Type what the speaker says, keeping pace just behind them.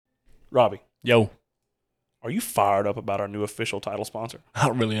Robbie, Yo, are you fired up about our new official title sponsor? I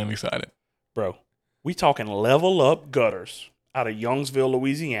really am excited. Bro, we talking Level Up Gutters out of Youngsville,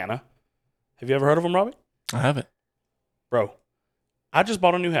 Louisiana. Have you ever heard of them, Robbie? I haven't. Bro, I just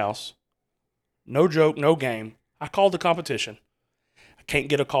bought a new house. No joke, no game. I called the competition. I can't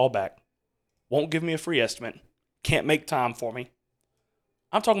get a call back. Won't give me a free estimate. Can't make time for me.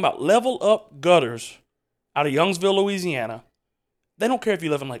 I'm talking about Level Up Gutters out of Youngsville, Louisiana. They don't care if you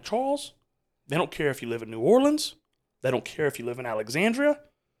live in Lake Charles. They don't care if you live in New Orleans. They don't care if you live in Alexandria.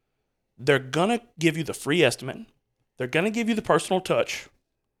 They're going to give you the free estimate. They're going to give you the personal touch.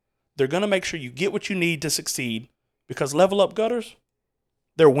 They're going to make sure you get what you need to succeed because Level Up Gutters,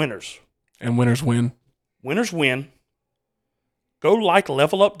 they're winners. And winners win. Winners win. Go like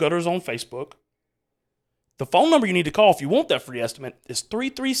Level Up Gutters on Facebook. The phone number you need to call if you want that free estimate is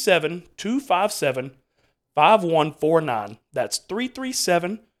 337-257-5149. That's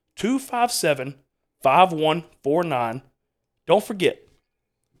 337-257-5149. Don't forget,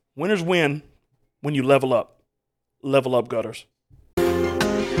 winners win when you level up. Level Up Gutters.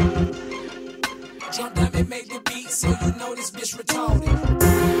 Jump down and make the beat so you know this bitch retarded.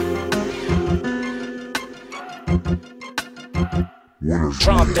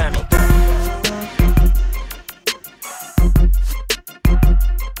 Trump damn it.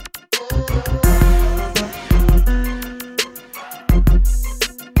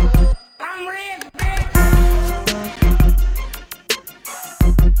 I'm ready,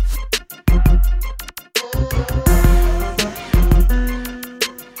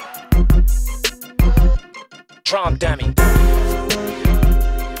 Trump dummy.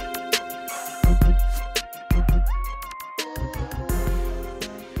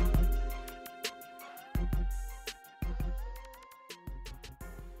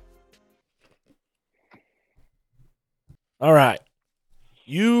 All right.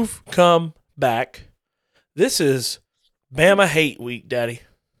 You've come back. This is Bama Hate Week, Daddy.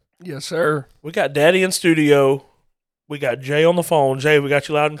 Yes, sir. We got Daddy in studio. We got Jay on the phone. Jay, we got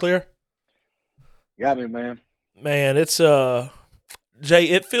you loud and clear? Got me, man. Man, it's Jay,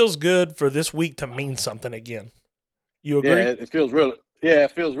 it feels good for this week to mean something again. You agree? Yeah, it feels really. Yeah,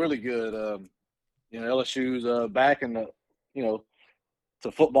 it feels really good. LSU's back in to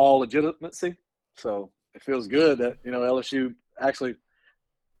football legitimacy. So it feels good that LSU actually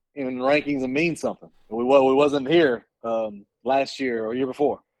in rankings and means something. We wasn't here last year or year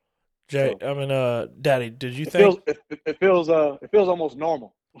before. Jay, So, I mean, Daddy, did you it think feels it feels almost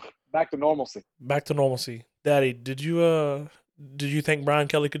normal, back to normalcy. back to normalcy? Daddy, did you think Brian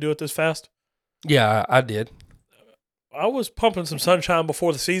Kelly could do it this fast? Yeah, I did. I was pumping some sunshine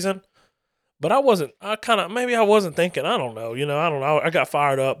before the season, but I wasn't thinking, I don't know. I got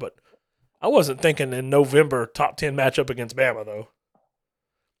fired up, but I wasn't thinking in November top 10 matchup against Bama, though.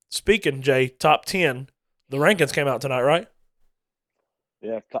 Speaking, Jay, top 10, the rankings came out tonight, right?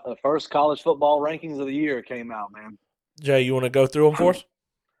 Yeah, the first college football rankings of the year came out, man. Jay, you want to go through them for us?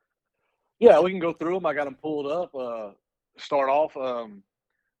 Yeah, we can go through them. I got them pulled up. Start off.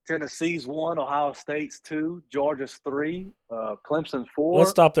 Tennessee's 1, Ohio State's 2, Georgia's 3, Clemson 4.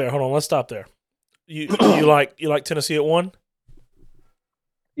 Let's stop there. Hold on. Let's stop there. You like Tennessee at 1?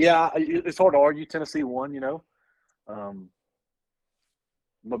 Yeah, it's hard to argue. Tennessee won,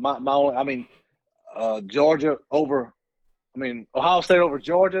 but my only, Georgia over. Ohio State over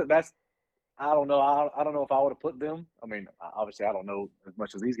Georgia. That's I don't know. I don't know if I would have put them. Obviously I don't know as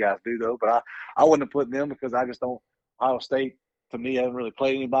much as these guys do though. But I wouldn't have put them because I just don't. Ohio State to me hasn't really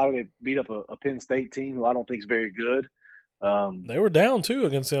played anybody. They beat up a Penn State team who I don't think is very good. They were down too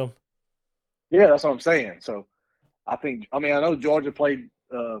against them. Yeah, that's what I'm saying. So I know Georgia played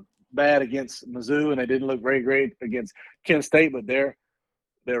bad against Mizzou and they didn't look very great against Kent State, but their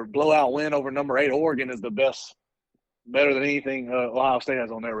blowout win over number 8 Oregon is the better than anything Ohio State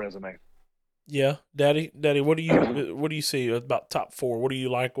has on their resume. Yeah, Daddy, what do you see about top 4? What do you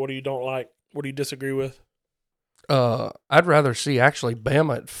like? What do you don't like? What do you disagree with? I'd rather see actually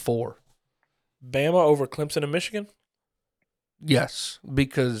Bama at 4. Bama over Clemson and Michigan? Yes,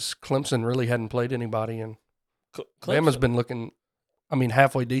 because Clemson really hadn't played anybody, and Bama's been looking,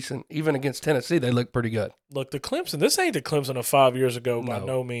 halfway decent. Even against Tennessee, they look pretty good. Look, this ain't the Clemson of 5 years ago by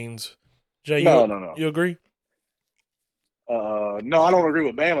no means. Jay, No. You agree? No, I don't agree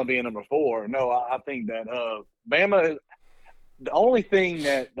with Bama being number 4. No, I think that Bama is the only thing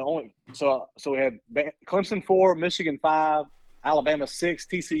so we had Clemson 4, Michigan 5, Alabama 6,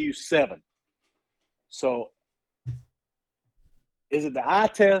 TCU 7. So is it the eye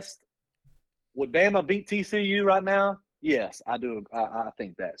test? Would Bama beat TCU right now? Yes, I do. I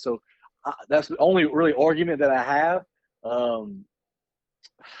think that. So that's the only really argument that I have.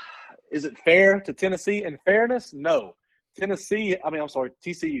 is it fair to Tennessee? In fairness, no. TCU,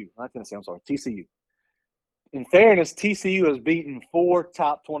 not Tennessee. I'm sorry, TCU. In fairness, TCU has beaten 4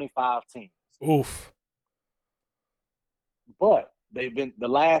 top 25 teams. Oof. But they've been the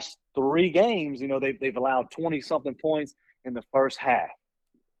last 3 games. They've allowed 20-something points in the first half.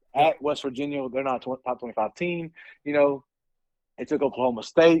 At West Virginia, they're not a top 25 team. It took Oklahoma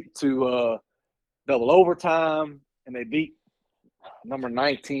State to double overtime, and they beat number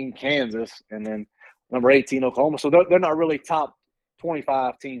 19 Kansas, and then number 18 Oklahoma. So they're not really top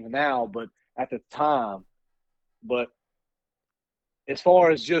 25 teams now, but at the time. But as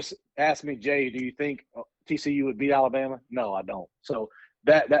far as just ask me, Jay, do you think TCU would beat Alabama? No, I don't. So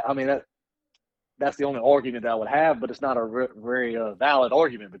that's the only argument that I would have, but it's not a very valid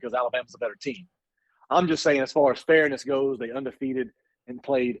argument because Alabama's a better team. I'm just saying, as far as fairness goes, they undefeated and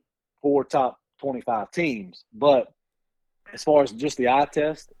played 4 top 25 teams. But as far as just the eye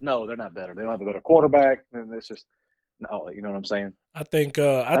test, no, they're not better. They don't have a better quarterback, and it's just no. You know what I'm saying? I think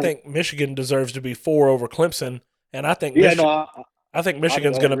Michigan deserves to be 4 over Clemson, and I think I think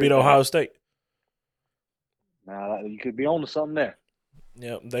Michigan's going to beat Ohio State. Now you could be on to something there.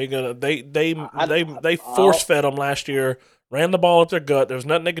 Yeah, they force fed them last year, ran the ball up their gut. There's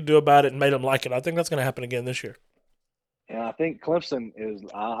nothing they could do about it, and made them like it. I think that's going to happen again this year. Yeah, I think Clemson is.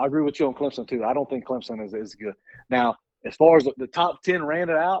 I agree with you on Clemson too. I don't think Clemson is good. Now, as far as the top 10 ran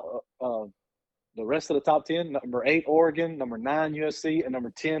it out, the rest of the top 10, number 8 Oregon, number 9 USC, and number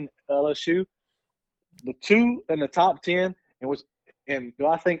 10 LSU. The 2 in the top 10, and do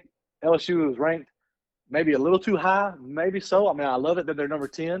I think LSU was ranked maybe a little too high? Maybe so. I mean, I love it that they're number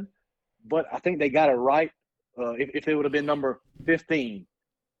 10, but I think they got it right. If they would have been number 15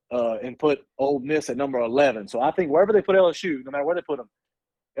 and put Ole Miss at number 11. So I think wherever they put LSU, no matter where they put them,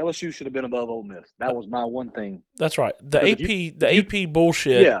 LSU should have been above Ole Miss. That was my one thing. That's right. The AP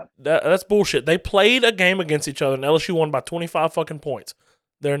bullshit. Yeah, that's bullshit. They played a game against each other, and LSU won by 25 fucking points.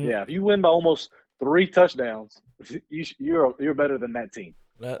 If you win by almost 3 touchdowns, you're better than that team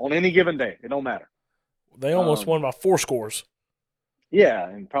on any given day. It don't matter. They almost won by 4 scores. Yeah,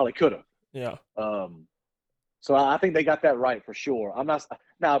 and probably could have. Yeah. So I think they got that right for sure. I'm not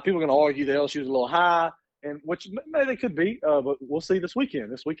now. People are going to argue that LSU's a little high, and which maybe they could be, but we'll see this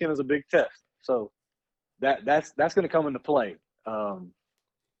weekend. This weekend is a big test, so that's going to come into play. But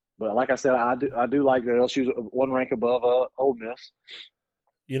like I said, I do like that LSU's 1 rank above Ole Miss.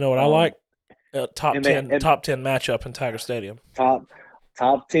 You know what I like? Top 10 matchup in Tiger Stadium. Top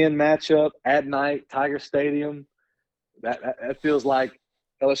 10 matchup at night, Tiger Stadium. That feels like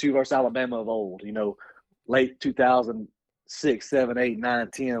LSU versus Alabama of old. Late 2006, 7, 8,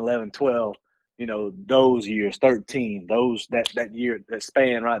 9, 10, 11, 12. Those years, 13. That year, that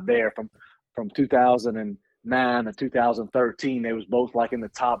span right there from 2009 to 2013. They was both like in the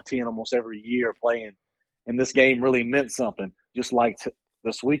top 10 almost every year playing, and this game really meant something. Just like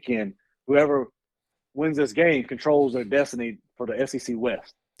this weekend, whoever wins this game controls their destiny for the SEC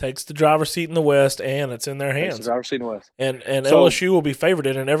West. Takes the driver's seat in the West, and it's in their hands. Takes the driver's seat in the West. And so, LSU will be favored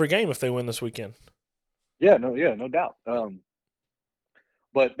in every game if they win this weekend. Yeah, no doubt.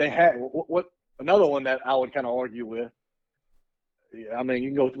 But they had what another one that I would kind of argue with. I mean, we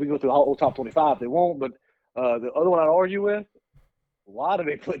go through the whole top 25. They won't, but the other one I'd argue with. Why do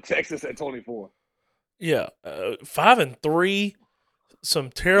they put Texas at 24? Yeah, 5-3. Some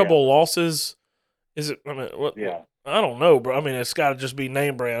terrible losses. Is it? I mean, what? Yeah. I don't know, bro. I mean, it's got to just be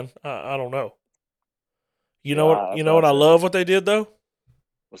name brand. I don't know. You know what? You know what? I love what they did though.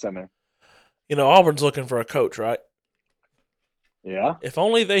 What's that, man? Auburn's looking for a coach, right? Yeah. If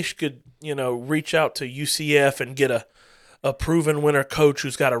only they could, reach out to UCF and get a proven winner coach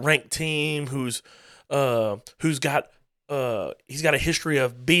who's got a ranked team, who's got he's got a history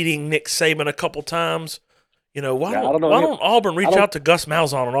of beating Nick Saban a couple times. Why don't Auburn reach out to Gus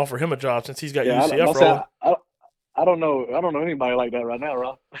Malzahn and offer him a job since he's got UCF rolling? I don't know anybody like that right now,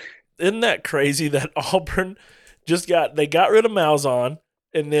 Rob. Isn't that crazy that Auburn they got rid of Malzahn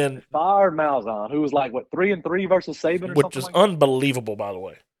and then fired Malzahn, who was like 3-3 versus Saban, which is unbelievable, by the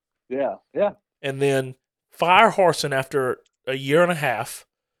way. Yeah, yeah. And then fire Harsin after a year and a half,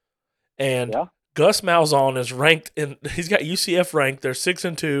 and Gus Malzahn is ranked he's got UCF ranked. They're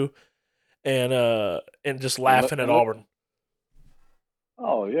 6-2, and just laughing at Auburn.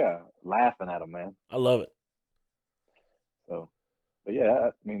 Oh yeah, laughing at them, man. I love it. So, but yeah,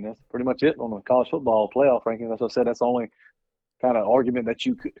 I mean that's pretty much it on the college football playoff rankings. As I said, that's the only kind of argument that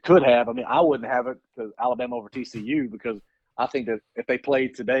you could have. I mean, I wouldn't have it because Alabama over TCU, because I think that if they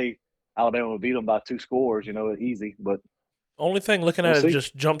played today, Alabama would beat them by 2 scores. Easy. But only thing looking at it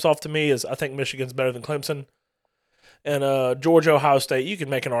just jumps off to me is I think Michigan's better than Clemson. And Georgia, Ohio State, you can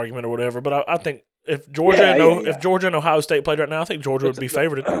make an argument or whatever, but I think if Georgia if Georgia and Ohio State played right now, I think Georgia would be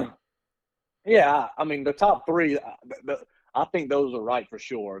favored. Yeah, I mean the top three. I think those are right for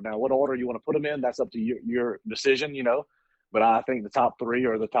sure. Now, what order you want to put them in, that's up to your decision, But I think the top three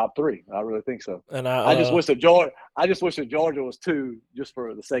are the top three. I really think so. And I just wish that Georgia was 2, just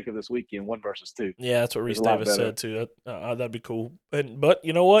for the sake of this weekend, 1 versus 2. Yeah, that's what Reese Davis said too. That'd be cool. But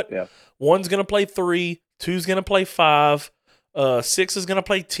you know what? Yeah. 1's gonna play 3, 2's gonna play 5, 6 is gonna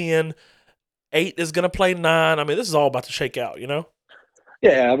play 10, 8 is gonna play 9. I mean, this is all about to shake out.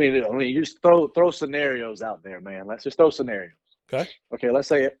 Yeah, I mean, you just throw scenarios out there, man. Let's just throw scenarios. Okay. Let's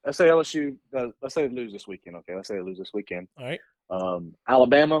say LSU. Let's say they lose this weekend. Okay. Let's say they lose this weekend. All right.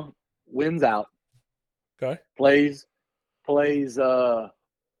 Alabama wins out. Okay. Plays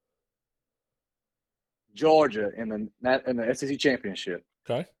Georgia in the SEC championship.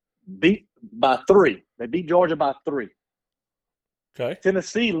 Okay. Beat by 3. They beat Georgia by 3. Okay.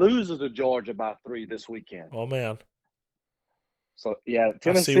 Tennessee loses to Georgia by 3 this weekend. Oh man. So yeah,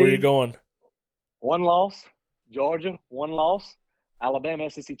 Tennessee. I see where you're going. 1 loss. Georgia 1 loss. Alabama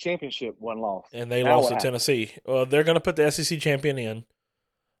SEC championship 1 loss. And they lost to Tennessee. Well, they're going to put the SEC champion in.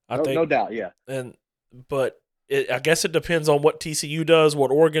 I think, no doubt, yeah. But I guess it depends on what TCU does, what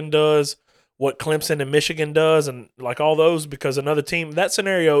Oregon does, what Clemson and Michigan does, and like all those, because another team, that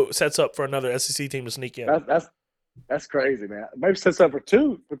scenario sets up for another SEC team to sneak in. That's crazy, man. Maybe sets up for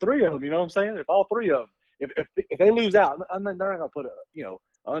 3 of them. You know what I'm saying? If all 3 of them, if they lose out, they're not going to put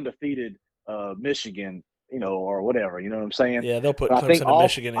undefeated Michigan, or whatever. You know what I'm saying? Yeah, they'll put Clemson and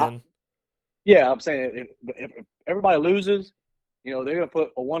Michigan in. Yeah, I'm saying if everybody loses, they're going to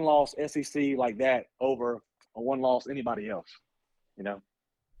put a 1-loss SEC like that over a 1-loss anybody else.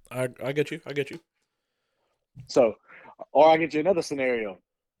 I get you. So, or I get you another scenario.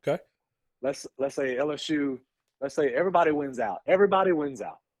 Okay. Let's say LSU. Let's say everybody wins out. Everybody wins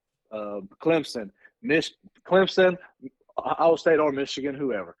out. Clemson, Ohio State or Michigan,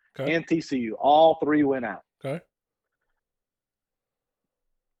 whoever, and TCU, all 3 win out. Okay.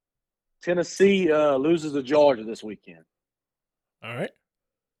 Tennessee loses to Georgia this weekend. All right.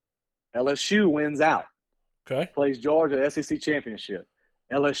 LSU wins out. Okay. Plays Georgia SEC championship.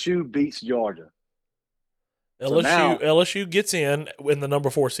 LSU beats Georgia. LSU gets in the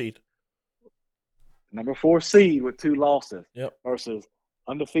number 4 seed. Number 4 seed with 2 losses. Yep. Versus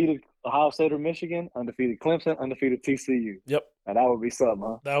undefeated Ohio State or Michigan, undefeated Clemson, undefeated TCU. Yep. Now that would be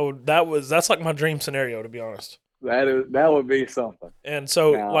something, huh? That's like my dream scenario, to be honest. That would be something. And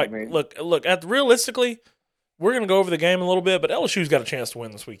so, look realistically, we're gonna go over the game a little bit, but LSU's got a chance to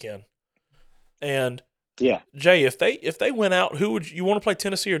win this weekend. And yeah, Jay, if they win out, who would you want to play,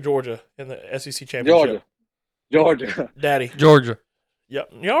 Tennessee or Georgia in the SEC championship? Georgia. Daddy. Georgia.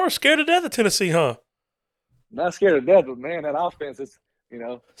 Yep. Y'all are scared to death of Tennessee, huh? Not scared to death, but man, that offense is,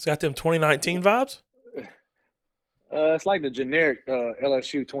 it's got them 2019 vibes. It's like the generic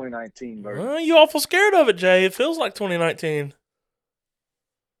LSU 2019 version. You awful scared of it, Jay. It feels like 2019.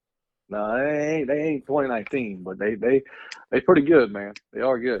 No, they ain't 2019, but they pretty good, man. They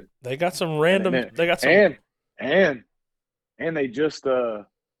are good. They got some random. They got some, and they just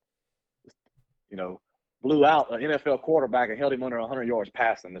blew out an NFL quarterback and held him under 100 yards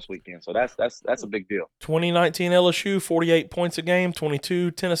passing this weekend. So that's a big deal. 2019 LSU 48 points a game.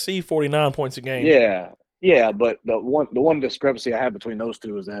 22 Tennessee 49 points a game. Yeah, but the one discrepancy I have between those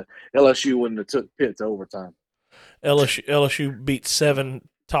two is that LSU wouldn't have took Pitt to overtime. LSU beat 7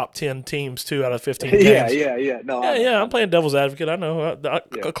 top 10 teams 2 out of 15 games. Yeah. No, I'm playing devil's advocate. I know.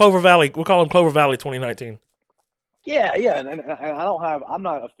 Clover Valley. We'll call them Clover Valley 2019. Yeah, and I'm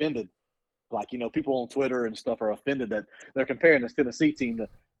not offended. Like, people on Twitter and stuff are offended that they're comparing this Tennessee team to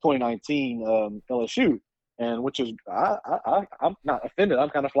 2019 LSU, and which is I'm not offended. I'm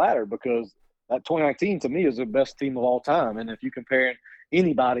kind of flattered because that 2019 to me is the best team of all time. And if you compare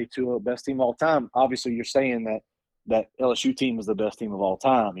anybody to a best team of all time, obviously you're saying that LSU team is the best team of all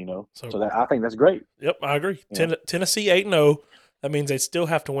time. So that I think that's great. Yep, I agree. Yeah. Tennessee 8-0. That means they still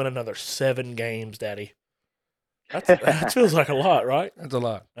have to win another 7 games, Daddy. That feels like a lot, right? That's a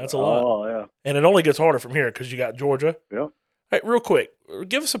lot. That's a lot. Oh, yeah. And it only gets harder from here because you got Georgia. Yeah. Hey, real quick,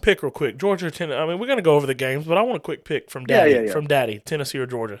 give us a pick real quick. Georgia, Tennessee. I mean, we're going to go over the games, but I want a quick pick from Daddy. Yeah. From Daddy, Tennessee or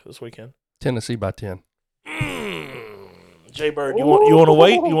Georgia this weekend? Tennessee by 10. Jay Bird, you want to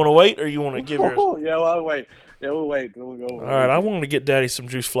wait? You want to wait, or you want to give yours? Yeah, well, I'll wait. Yeah, we'll wait. We'll go. All right, I wanted to get Daddy some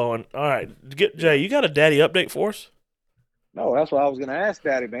juice flowing. All right, Jay, you got a Daddy update for us? No, that's what I was going to ask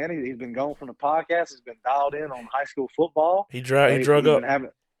Daddy, man. He's been gone from the podcast. He's been dialed in on high school football. He drug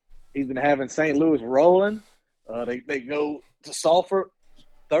up. He's been having St. Louis rolling. They go to Salford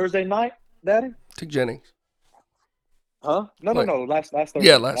Thursday night, Daddy? To Jennings. Huh? No. Last Thursday.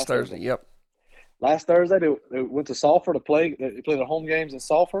 Yeah, last Thursday. Yep. Last Thursday, they went to Sulphur to play. They played their home games in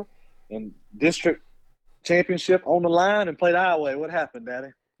Sulphur, and district championship on the line, and played Iowa. What happened, Daddy?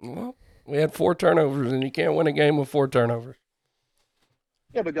 Well, we had 4 turnovers, and you can't win a game with 4 turnovers.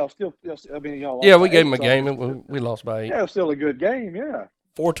 Yeah, but y'all still. I mean, y'all. Yeah, lost we by gave 8, them a so game, and we lost by 8. yeah, it was still a good game. Yeah.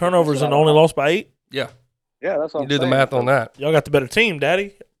 4 turnovers and That's what only lost by 8. Yeah, Yeah, that's what you I'm do the saying. math on that. Y'all got the better team,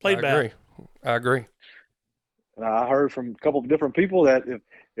 Daddy. Played I bad. agree. I agree. And I heard from a couple of different people that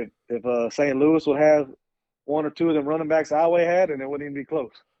if St. Louis would have 1 or 2 of them running backs Iowa had, and it wouldn't even be close.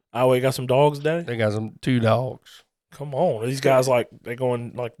 Iowa got some dogs, Daddy. They got some 2 dogs. Come on, these guys they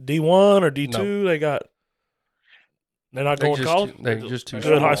going like D1 or D2. No. They're not going to college. They're just too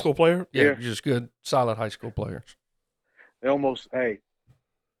good small. high school player. Yeah, just good, solid high school players. They almost,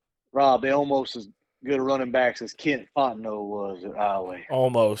 Rob, they almost as good running backs as Kent Fontenot was at Iowa.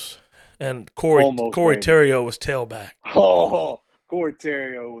 Almost. And Corey baby. Terrio was tailback. Oh, Corey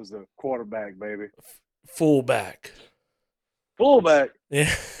Terrio was the quarterback, baby. Fullback. Fullback,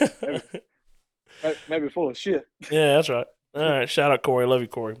 Yeah. maybe full of shit. Yeah, that's right. All right, shout out Corey. Love you,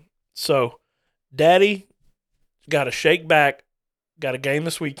 Corey. So, Daddy got to shake back. Got a game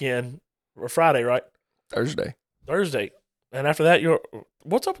this weekend, or Friday, right? Thursday. And after that,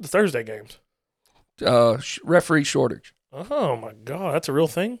 what's up with the Thursday games? Referee shortage. Oh my God, that's a real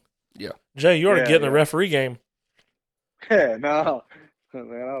thing. Yeah. Jay, you ought to get in a yeah. referee game. Yeah, no,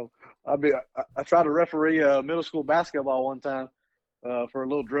 man. I tried to referee middle school basketball one time for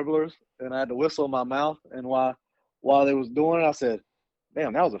little dribblers, and I had to whistle in my mouth. And while they was doing it, I said,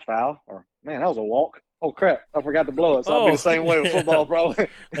 "Damn, that was a foul," or "Man, that was a walk." Oh crap, I forgot to blow it. So I'll be the same way with football, probably.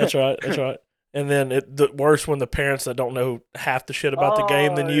 That's right. And then the worst when the parents that don't know half the shit about the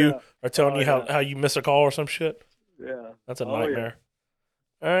game than you are telling you how you miss a call or some shit. Yeah, that's a nightmare.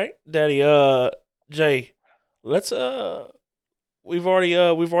 All right, Daddy. Jay, let's we've already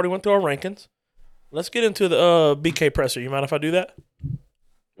went through our rankings. Let's get into the BK presser. You mind if I do that?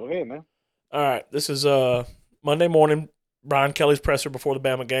 Go ahead, man. All right. This is Monday morning. Brian Kelly's presser before the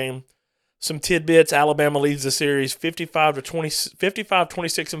Bama game. Some tidbits. Alabama leads the series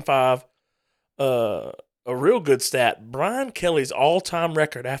 55-26-5. A real good stat. Brian Kelly's all-time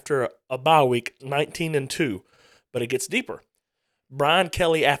record after a bye week, 19-2. But it gets deeper. Brian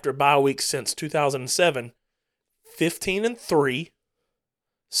Kelly after bye week since 2007, 15-3,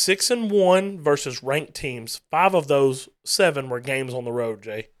 6-1 versus ranked teams. 5 of those 7 were games on the road,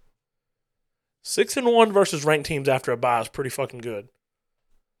 Jay. 6-1 versus ranked teams after a bye is pretty fucking good.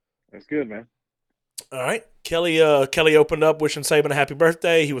 That's good, man. All right. Kelly opened up wishing Saban a happy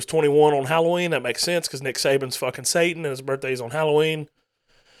birthday. He was 21 on Halloween. That makes sense because Nick Saban's fucking Satan and his birthday's on Halloween.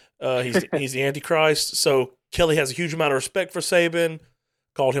 He's the Antichrist. So Kelly has a huge amount of respect for Saban,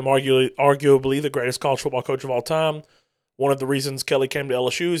 called him arguably the greatest college football coach of all time. One of the reasons Kelly came to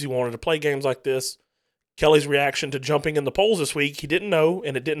LSU is he wanted to play games like this. Kelly's reaction to jumping in the polls this week, he didn't know,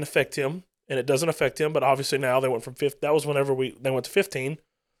 and it didn't affect him, and it doesn't affect him, but obviously now they went from 5th. That was whenever they went to 15,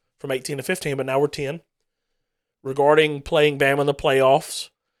 from 18 to 15, but now we're 10. Regarding playing Bama in the playoffs,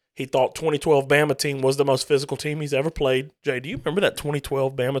 he thought 2012 Bama team was the most physical team he's ever played. Jay, do you remember that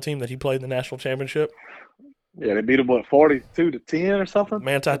 2012 Bama team that he played in the national championship? Yeah, they beat him, 42-10 or something?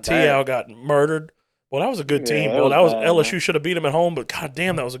 Manti Te'o got murdered. Well, that was a good team. Well, that was bad, LSU should have beat him at home, but god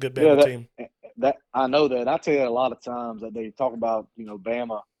damn, that was a good Bama team. That I know that. I tell you that a lot of times that they talk about,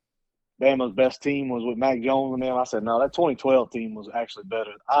 Bama's best team was with Mac Jones and them. I said, no, that 2012 team was actually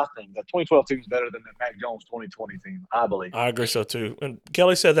better. I think that 2012 team is better than the Mac Jones 2020 team, I believe. I agree so, too. And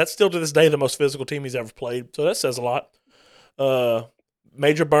Kelly said that's still to this day the most physical team he's ever played, so that says a lot.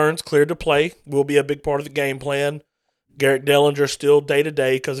 Major Burns cleared to play. Will be a big part of the game plan. Garrett Dellinger still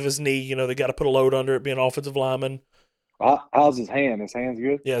day-to-day because of his knee. They got to put a load under it being an offensive lineman. How's his hand? His hand's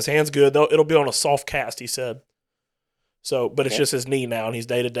good? Yeah, his hand's good. It'll be on a soft cast, he said. So, but it's just his knee now, and he's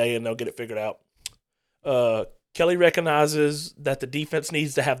day-to-day, and they'll get it figured out. Kelly recognizes that the defense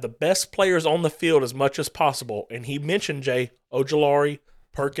needs to have the best players on the field as much as possible, and he mentioned, Jay, Ojulari,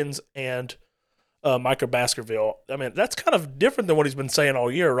 Perkins, and Micah Baskerville. I mean, that's kind of different than what he's been saying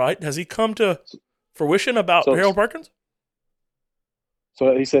all year, right? Has he come to fruition about Harold Perkins?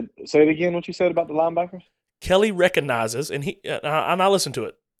 So he said, say it again, what you said about the linebackers? Kelly recognizes, and I listened to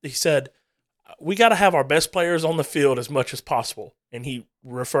it. He said, we got to have our best players on the field as much as possible. And he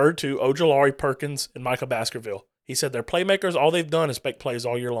referred to Ojulari, Perkins, and Micah Baskerville. He said they're playmakers. All they've done is make plays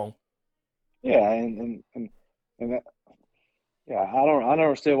all year long. Yeah, and that, I don't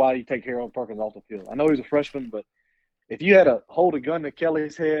understand why you take Harold Perkins off the field. I know he's a freshman, but if you had to hold a gun to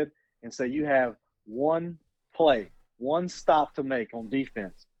Kelly's head and say you have one play, one stop to make on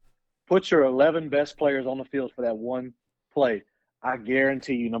defense, put your 11 best players on the field for that one play, I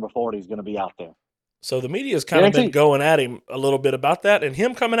guarantee you number 40 is going to be out there. So the media's kind of been Guaranteed. going at him a little bit about that, and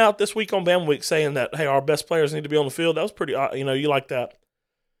him coming out this week on Bama Week saying that, hey, our best players need to be on the field. That was pretty, you like that.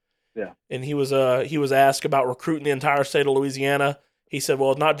 Yeah. And he was asked about recruiting the entire state of Louisiana. He said,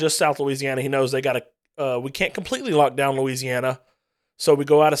 well, not just South Louisiana. He knows they got to. We can't completely lock down Louisiana, so we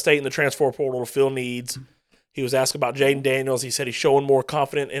go out of state in the transfer portal to fill needs. He was asked about Jaden Daniels. He said he's showing more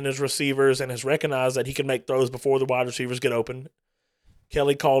confidence in his receivers and has recognized that he can make throws before the wide receivers get open.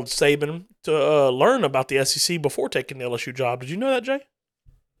 Kelly called Saban to learn about the SEC before taking the LSU job. Did you know that, Jay?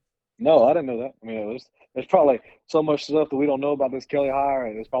 No, I didn't know that. I mean, there's probably so much stuff that we don't know about this Kelly hire,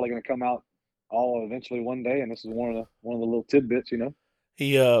 and it's probably going to come out all eventually one day. And this is one of the little tidbits,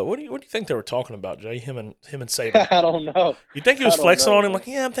 He what do you think they were talking about, Jay? Him and Saban. I don't know. You think he was I don't flexing know, on him man. like,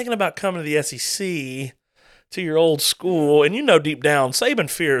 yeah, I'm thinking about coming to the SEC, to your old school, and deep down Saban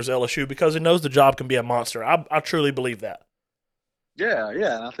fears LSU because he knows the job can be a monster. I truly believe that. Yeah,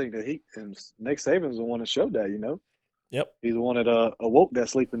 and I think that Nick Saban's the one that showed that. Yep. He's the one that awoke that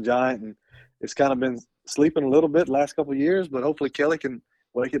sleeping giant, and it's kind of been sleeping a little bit the last couple of years, but hopefully Kelly can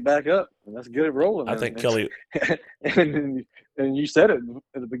wake it back up, and let's get it rolling. I think Kelly and you said it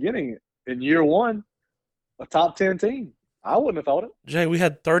at the beginning, in year one, a top 10 team. I wouldn't have thought it. Jay, we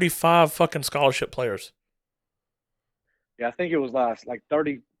had 35 fucking scholarship players. Yeah, I think it was like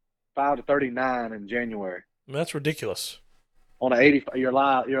 35 to 39 in January. I mean, that's ridiculous. On 85, you're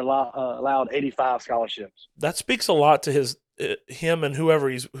allowed 85 scholarships. That speaks a lot to him and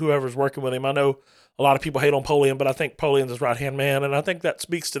whoever's working with him. I know a lot of people hate on Polian, but I think Polian's his right-hand man, and I think that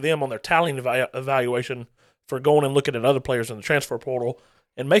speaks to them on their talent evaluation for going and looking at other players in the transfer portal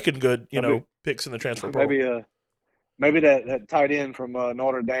and making good, picks in the transfer portal. Maybe that tight end from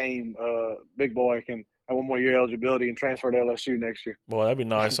Notre Dame, big boy, can have one more year eligibility and transfer to LSU next year. Boy, that'd be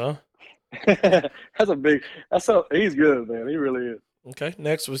nice, huh? He's good, man. He really is. Okay.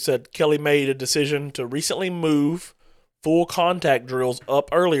 Next, we said Kelly made a decision to recently move full contact drills up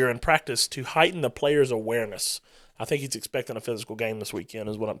earlier in practice to heighten the players' awareness. I think he's expecting a physical game this weekend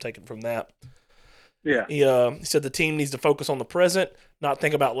is what I'm taking from that. Yeah. He said the team needs to focus on the present, not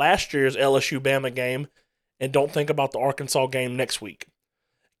think about last year's LSU-Bama game, and don't think about the Arkansas game next week.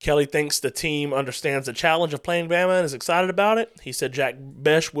 Kelly thinks the team understands the challenge of playing Bama and is excited about it. He said Jack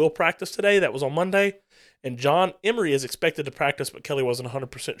Besh will practice today. That was on Monday. And John Emery is expected to practice, but Kelly wasn't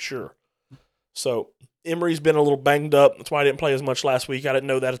 100% sure. So Emery's been a little banged up. That's why I didn't play as much last week. I didn't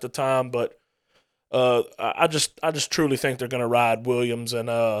know that at the time, but I just truly think they're going to ride Williams and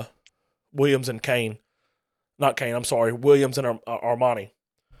Kane. Not Kane, I'm sorry. Williams and Armani.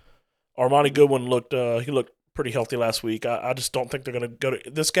 Armani Goodwin looked pretty healthy last week. I just don't think they're going to go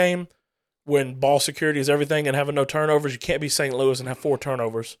to this game when ball security is everything and having no turnovers. You can't be St. Louis and have 4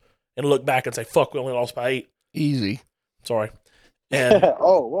 turnovers and look back and say, fuck, we only lost by 8. Easy. Sorry. And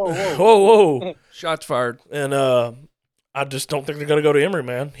whoa. Shots fired. And I just don't think they're going to go to Emery,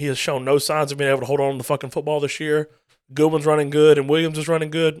 man. He has shown no signs of being able to hold on to the fucking football this year. Goodwin's running good and Williams is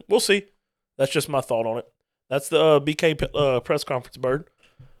running good. We'll see. That's just my thought on it. That's the BK press conference, Bird.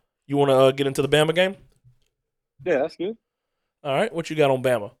 You want to get into the Bama game? Yeah, that's good. All right. What you got on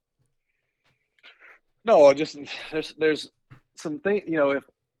Bama? No, just there's some things, if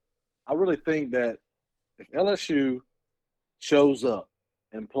I really think that if LSU shows up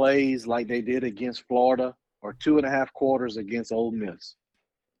and plays like they did against Florida or 2.5 quarters against Ole Miss,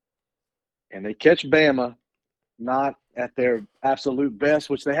 and they catch Bama not at their absolute best,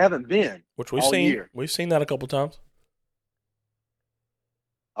 which they haven't been, which we've all seen. year. We've seen that a couple times.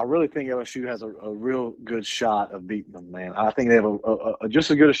 I really think LSU has a real good shot of beating them, man. I think they have a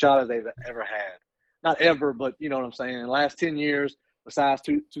just as good a shot as they've ever had. Not ever, but you know what I'm saying. In the last 10 years, besides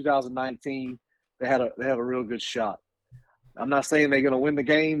 2019, they have a real good shot. I'm not saying they're going to win the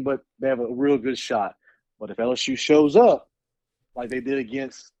game, but they have a real good shot. But if LSU shows up like they did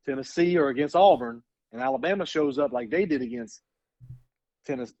against Tennessee or against Auburn, and Alabama shows up like they did against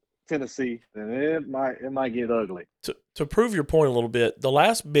Tennessee, then it might get ugly. To prove your point a little bit, the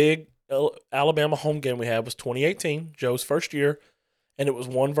last big Alabama home game we had was 2018, Joe's first year, and it was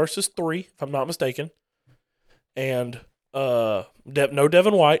 1-3, if I'm not mistaken. And no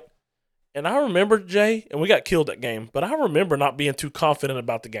Devin White. And I remember, Jay, and we got killed that game, but I remember not being too confident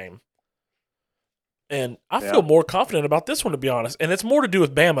about the game. And I feel more confident about this one, to be honest. And it's more to do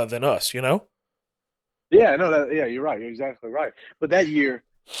with Bama than us, you know? Yeah, no, you're right. You're exactly right. But that year,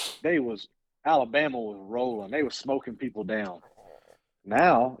 Alabama was rolling. They were smoking people down.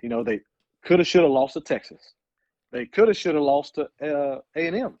 Now, they could have, should have lost to Texas. They could have, should have lost to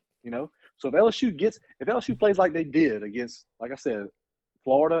A&M, So if LSU plays like they did against, like I said,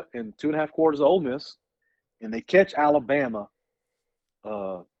 Florida and 2.5 quarters of Ole Miss, and they catch Alabama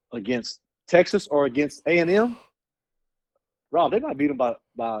against Texas or against A&M, Rob, they might beat them by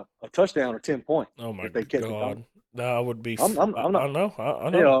a touchdown or 10 points. Oh my if they catch them God, coming. that would be. I'm not. I know. I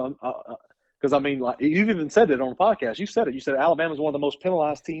know. You know, because I mean, like you've even said it on the podcast. You said it. You said Alabama's one of the most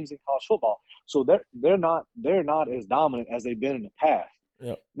penalized teams in college football. So they're not as dominant as they've been in the past.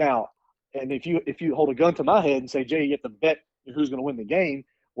 Yep. Now, and if you hold a gun to my head and say, Jay, you have to bet who's going to win the game,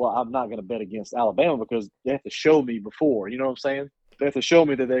 well, I'm not going to bet against Alabama because they have to show me before. You know what I'm saying? They have to show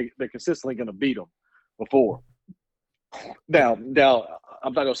me that they're consistently going to beat them before. Now, I'm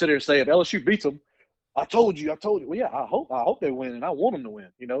not going to sit here and say if LSU beats them, I told you. Well, yeah, I hope they win, and I want them to win.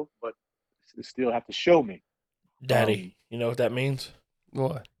 You know, but they still have to show me. Daddy, you know what that means?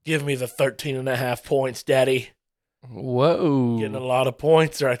 What? Give me the 13.5 points, Daddy. Whoa. Getting a lot of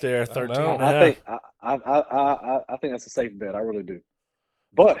points right there. 13.5. I think that's a safe bet. I really do.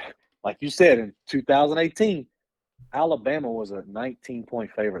 But like you said, in 2018, Alabama was a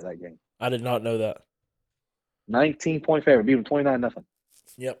 19-point favorite that game. I did not know that. 19-point favorite, beat them 29-0.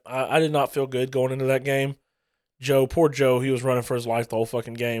 Yep, I did not feel good going into that game. Poor Joe, he was running for his life the whole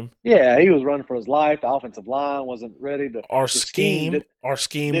fucking game. Yeah, he was running for his life. The offensive line wasn't ready. Our scheme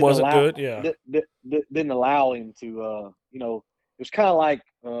wasn't good. Yeah, didn't allow him to. It was kind of like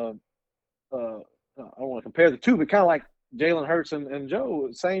I don't want to compare the two, but kind of like Jalen Hurts and Joe,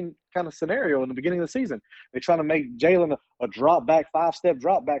 same kind of scenario in the beginning of the season. They're trying to make Jalen a drop back, 5-step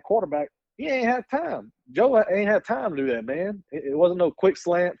drop back quarterback. He ain't had time. Joe ain't had time to do that, man. It wasn't no quick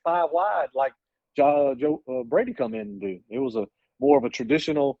slant 5 wide like Joe Brady come in and do. It was more of a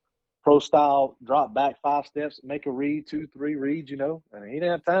traditional pro style drop back 5 steps, make a read, 2-3 reads. You know, and he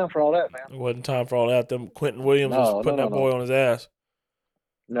didn't have time for all that, man. it wasn't time for all that. Them Quentin Williams was putting that boy on his ass.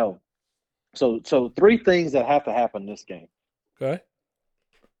 No. So 3 things that have to happen in this game. Okay.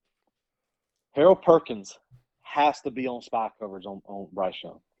 Harold Perkins has to be on spy coverage on Bryce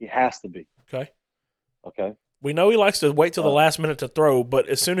Young. He has to be. Okay. We know he likes to wait till the last minute to throw, but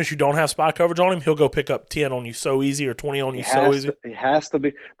as soon as you don't have spy coverage on him, he'll go pick up 10 on you so easy or 20 on you so easy. He has to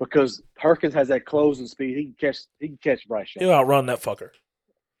be because Perkins has that closing speed. He can catch Bryce Young. He'll outrun that fucker.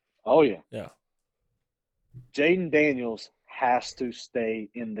 Oh yeah. Yeah. Jaden Daniels has to stay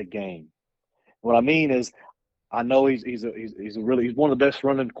in the game. What I mean is, I know he's one of the best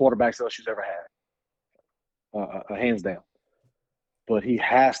running quarterbacks LSU's ever had, hands down. But he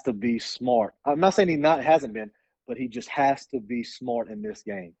has to be smart. I'm not saying he hasn't been, but he just has to be smart in this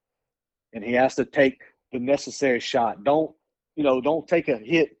game, and he has to take the necessary shot. Don't take a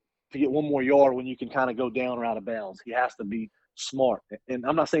hit to get 1 more yard when you can kind of go down or out of bounds. He has to be smart, and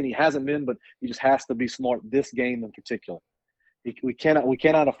I'm not saying he hasn't been, but he just has to be smart this game in particular. We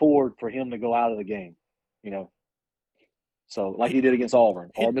cannot afford for him to go out of the game, you know. So like he did against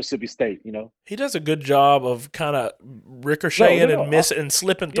Auburn or Mississippi State, you know. He does a good job of kind of ricocheting and missing and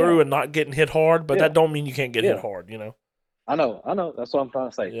slipping through and not getting hit hard, but that don't mean you can't get hit hard, you know. I know. That's what I'm trying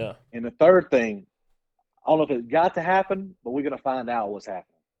to say. Yeah. And the third thing, I don't know if it got to happen, but we're going to find out what's happening.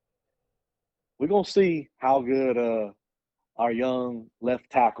 We're going to see how good our young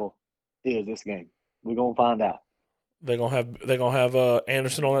left tackle is this game. We're going to find out. They're gonna have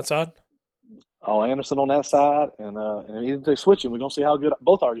Anderson on that side. Oh, Anderson on that side, and if they switch him, we're gonna see how good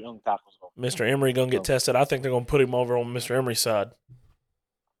both our young tackles go. Mr. Emery gonna get tested. I think they're gonna put him over on Mr. Emery's side.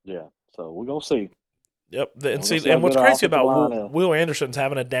 Yeah, so we're gonna see. Yep, and what's crazy about Will Anderson's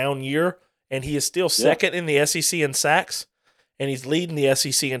having a down year, and he is still second in the SEC in sacks, and he's leading the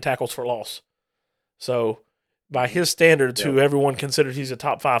SEC in tackles for loss. So, by his standards, who everyone considers he's a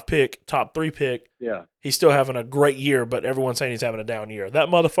top 5 pick, top 3 pick, he's still having a great year, but everyone's saying he's having a down year. That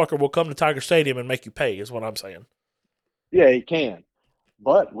motherfucker will come to Tiger Stadium and make you pay, is what I'm saying. Yeah, he can.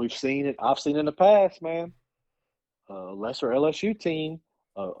 But we've seen it. I've seen it in the past, man. Lesser LSU team,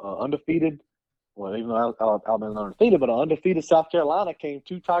 undefeated. Well, even though Alabama's undefeated, but an undefeated South Carolina came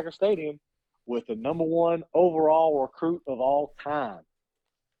to Tiger Stadium with the #1 overall recruit of all time,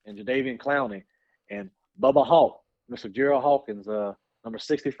 and Jadeveon Clowney. And Bubba Hawk, Mr. Gerald Hawkins, number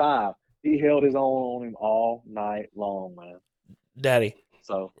 65, he held his own on him all night long, man. Daddy,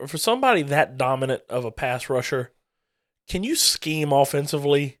 so for somebody that dominant of a pass rusher, can you scheme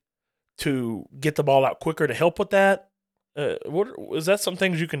offensively to get the ball out quicker to help with that? Is that some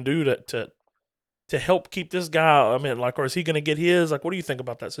things you can do to help keep this guy? I mean, or is he going to get his? What do you think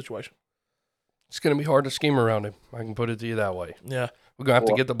about that situation? It's going to be hard to scheme around him. I can put it to you that way. Yeah. We're going to have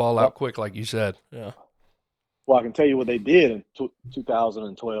to get the ball out quick, like you said. Yeah. Well, I can tell you what they did in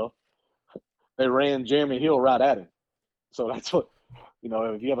 2012. They ran Jeremy Hill right at him. So that's what,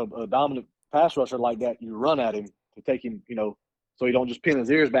 if you have a dominant pass rusher like that, you run at him to take him, so he don't just pin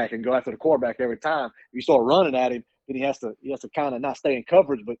his ears back and go after the quarterback every time. If you start running at him, then he has to kind of not stay in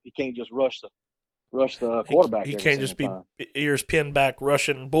coverage, but he can't just rush the quarterback. He every can't just be time. ears pinned back,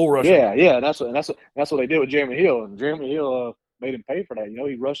 rushing, bull rushing. Yeah. That's what they did with Jeremy Hill, and Jeremy Hill made him pay for that.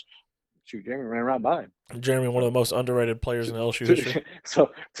 He rushed. Shoot, Jeremy ran right by him. Jeremy, one of the most underrated players in LSU history. That's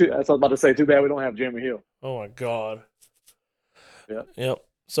what I was about to say. Too bad we don't have Jeremy Hill. Oh my God. Yeah. Yep.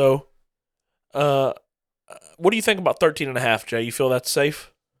 So, what do you think about 13.5, Jay? You feel that's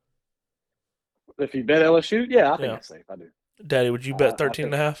safe? If you bet LSU, yeah, I think that's safe. I do. Daddy, would you bet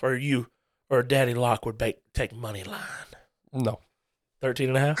 13.5, or Daddy Locke would take money line? No.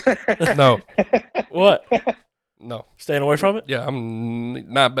 13.5? No. What? No. Staying away from it? Yeah,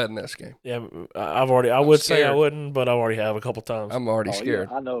 I'm not betting this game. Yeah, I would say I scared. wouldn't, but I already have a couple times. I'm already scared.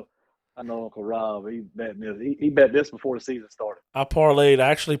 Yeah, I know Uncle Rob. He bet this. He bet this before the season started. I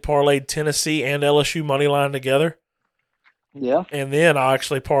actually parlayed Tennessee and LSU money line together. Yeah. And then I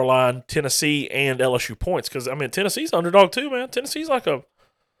actually parlayed Tennessee and LSU points because, Tennessee's underdog too, man. Tennessee's like I'll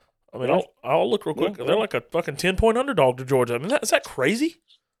look real quick. Yeah. They're like a fucking 10-point underdog to Georgia. Is that crazy?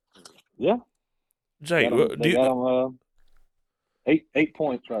 Yeah. Jay, They got them 8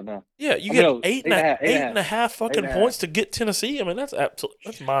 points right now. Yeah, you get eight and a half fucking points to get Tennessee.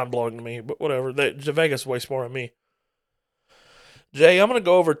 That's mind blowing to me. But whatever, Vegas is way smarter than me. Jay, I'm going to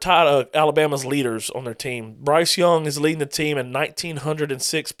go over Alabama's leaders on their team. Bryce Young is leading the team in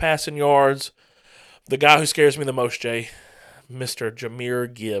 1,906 passing yards. The guy who scares me the most, Jay, Mr.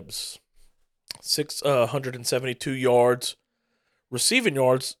 Jahmyr Gibbs, 672 yards. Receiving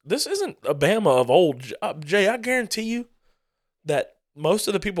yards, this isn't a Bama of old. Jay, I guarantee you that most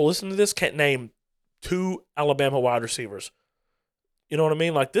of the people listening to this can't name 2 Alabama wide receivers. You know what I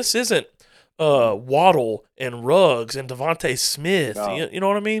mean? Like, this isn't Waddle and Ruggs and Devontae Smith. No. You know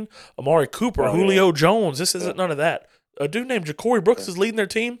what I mean? Amari Cooper, Julio Jones. This isn't none of that. A dude named Ja'Cory Brooks is leading their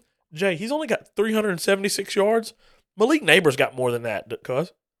team. Jay, he's only got 376 yards. Malik Neighbors got more than that,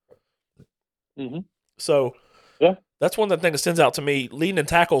 cuz. Mm-hmm. So, that's one of the things that stands out to me. Leading in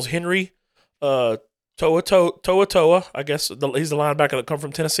tackles, Henry Toa, I guess he's the linebacker that come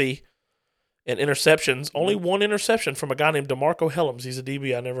from Tennessee. And interceptions, only one interception from a guy named DeMarco Helms. He's a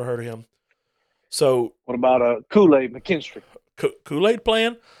DB. I never heard of him. So what about Kool-Aid McKinstry? Kool-Aid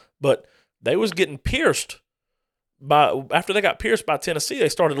playing, but they was getting pierced after they got pierced by Tennessee. They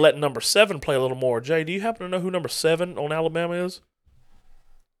started letting number 7 play a little more. Jay, do you happen to know who number 7 on Alabama is?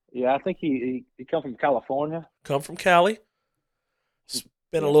 Yeah, I think he come from California. Come from Cali.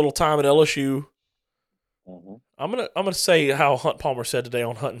 Spent a little time at LSU. Mm-hmm. I'm gonna say how Hunt Palmer said today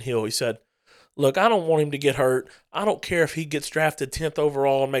on Hunt and Hill. He said, "Look, I don't want him to get hurt. I don't care if he gets drafted 10th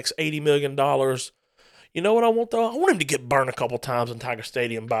overall and makes $80 million. You know what I want, though? I want him to get burned a couple times in Tiger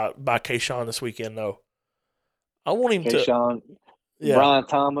Stadium by Kayshawn this weekend, though. I want him Kayshawn, Brian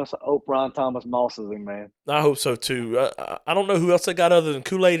Thomas. I hope Brian Thomas mosses him, man. I hope so, too. I don't know who else they got other than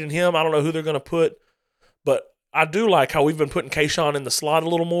Kool-Aid and him. I don't know who they're going to put. But I do like how we've been putting Kayshawn in the slot a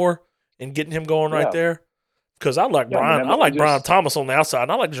little more and getting him going right there. Because I like Brian. I like Brian Thomas on the outside,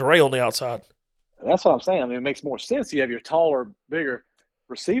 and I like Jare on the outside. That's what I'm saying. It makes more sense. You have your taller, bigger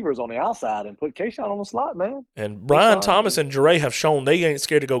receivers on the outside and put Kayshawn on the slot, man. And Brian Thomas and Jare have shown they ain't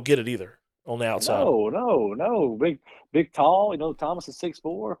scared to go get it either on the outside. No. Big, tall. Thomas is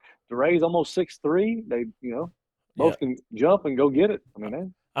 6'4". Jare's almost 6'3". They, both can jump and go get it.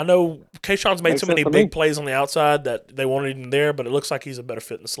 I know Kayshawn's made so many big plays on the outside that they wanted him there, but it looks like he's a better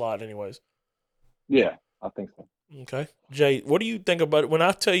fit in the slot anyways. Yeah, I think so. Okay. Jay, what do you think about it? When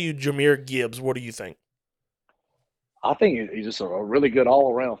I tell you Jahmyr Gibbs, what do you think? I think he's just a really good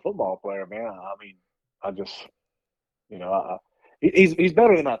all-around football player, man. He's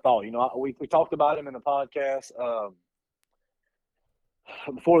better than I thought. We talked about him in the podcast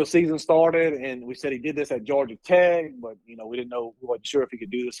before the season started, and we said he did this at Georgia Tech, but we wasn't sure if he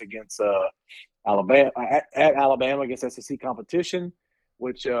could do this against Alabama at Alabama against SEC competition,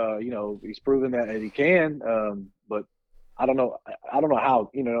 which he's proven that he can. But I don't know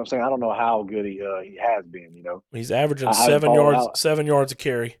how. You know what I'm saying? I don't know how good he has been. He's averaging 7 yards a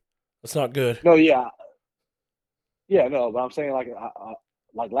carry. That's not good. No, no. But I'm saying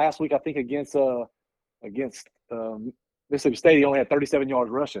like last week, I think against Mississippi State, he only had 37 yards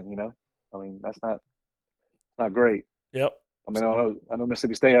rushing. That's not great. Yep. I know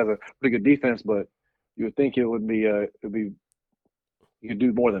Mississippi State has a pretty good defense, but you would think it would be you could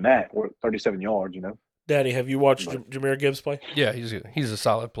do more than that, or 37 yards. Daddy, have you watched Jahmyr Gibbs play? Yeah, he's a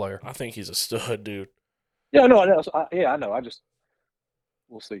solid player. I think he's a stud, dude. Yeah, no, I know. I know.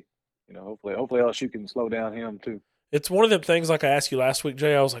 We'll see. Hopefully LSU can slow down him too. It's one of them things like I asked you last week,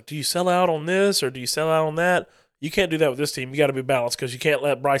 Jay. I was like, do you sell out on this or do you sell out on that? You can't do that with this team. You got to be balanced because you can't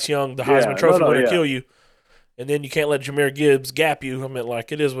let Bryce Young, the Heisman Trophy winner, kill you, and then you can't let Jahmyr Gibbs gap you. I mean,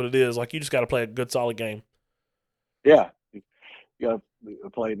 like, it is what it is. Like, you just got to play a good, solid game. Yeah, you got to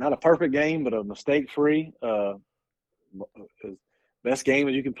play not a perfect game, but a mistake-free. Best game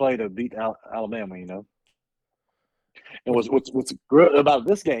that you can play to beat Alabama. You know, and what's great about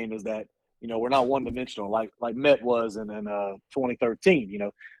this game is that we're not one-dimensional like Met was in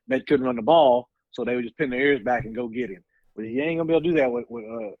 2013. Met couldn't run the ball, so they would just pin their ears back and go get him. But he ain't gonna be able to do that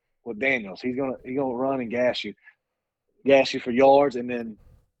with Daniels. He's gonna run and gas you for yards, and then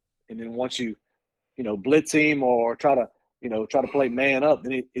once you blitz him or try to play man up,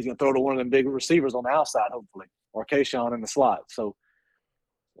 then he's gonna throw to one of them big receivers on the outside, hopefully, or Kayshawn in the slot. So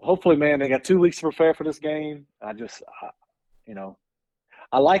hopefully, man, they got 2 weeks to prepare for this game.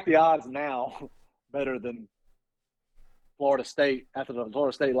 I like the odds now better than Florida State after the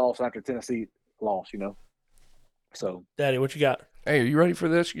Florida State loss and after Tennessee loss. So, Daddy, what you got? Hey, are you ready for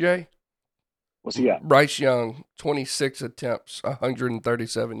this, Jay? What's he got? Bryce Young, 26 attempts,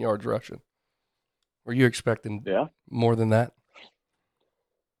 137 yards rushing. Were you expecting more than that?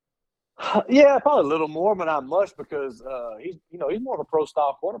 Yeah, probably a little more, but not much because he's more of a pro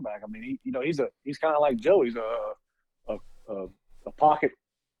style quarterback. I mean, he's kind of like Joe. He's a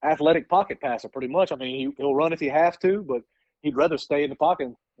athletic pocket passer, pretty much. I mean, he'll run if he has to, but he'd rather stay in the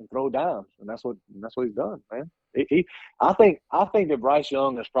pocket and throw downs, and that's what he's done, man. I think that Bryce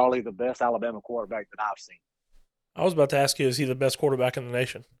Young is probably the best Alabama quarterback that I've seen. I was about to ask you, is he the best quarterback in the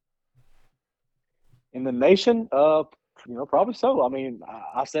nation? In the nation, probably so. I mean,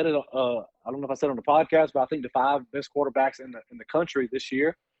 I said it. I don't know if I said it on the podcast, but I think the 5 best quarterbacks in the country this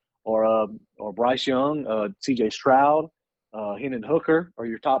year are Bryce Young, C.J. Stroud, Hendon Hooker, are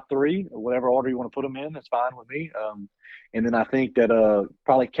your top 3, or whatever order you want to put them in. That's fine with me. And then I think that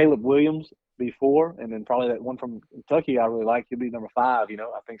probably Caleb Williams be 4, and then probably that one from Kentucky I really like. He'll be number 5. I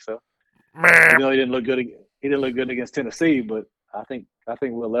think so. He didn't look good. He didn't look good against Tennessee, but I think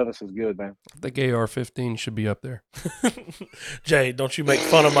Will Levis is good, man. I think AR-15 should be up there. Jay, don't you make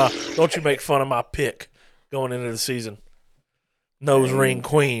fun of my pick going into the season. Nose ring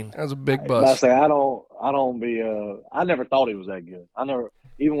queen. That was a big bust. I never thought he was that good.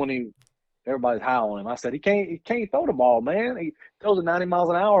 Even when everybody's high on him, I said he can't throw the ball, man. He throws it 90 miles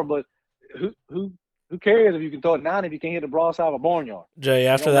an hour, but who cares if you can throw it 90 if you can't hit the broadside of a barnyard? Jay,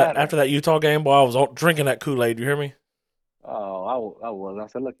 after that Utah game, boy, I was drinking that Kool-Aid. You hear me? Oh, I was. I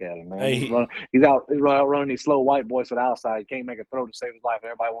said, look at him, man. Hey, he's out running these slow white boys to the outside. He can't make a throw to save his life.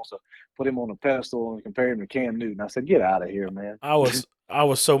 Everybody wants to put him on a pedestal and compare him to Cam Newton. I said, get out of here, man. I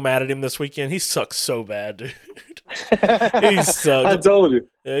was so mad at him this weekend. He sucks so bad, dude. He sucks. I told you.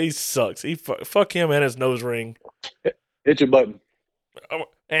 Yeah, he sucks. Fuck him and his nose ring. Hit your button.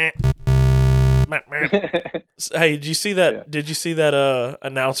 Hey, did you see that? Yeah. Did you see that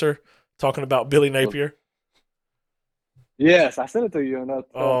announcer talking about Billy Napier? Yes, I sent it to you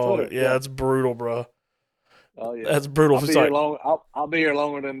on Twitter. Yeah, that's brutal, bro. Oh yeah, that's brutal. I'll be here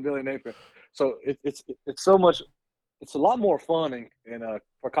longer than Billy Napier. So it's so much. It's a lot more fun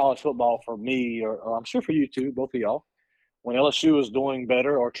for college football for me, or I'm sure for you too, both of y'all, when LSU is doing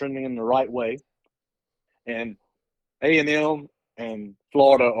better or trending in the right way, and A&M and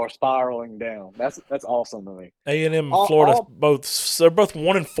Florida are spiraling down. That's awesome to me. A&M and Florida they're both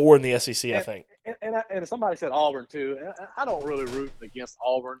 1-4 in the SEC, I think. And somebody said Auburn too. And I don't really root against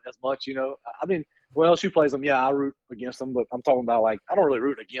Auburn as much, I mean, when LSU plays them, yeah, I root against them, but I'm talking about I don't really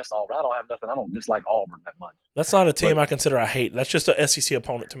root against Auburn. I don't dislike Auburn that much. That's not a team I consider I hate. That's just an SEC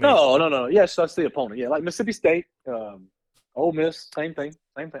opponent to me. No. Yes, that's the opponent. Yeah, like Mississippi State, Ole Miss, same thing.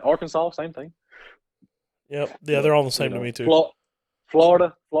 Arkansas, same thing. Yep. Yeah, they're all the same to me too.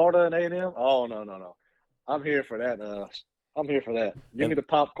 Florida and A&M. Oh no. I'm here for that. Give me the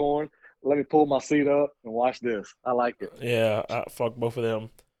popcorn. Let me pull my seat up and watch this. I like it. Yeah, fuck both of them.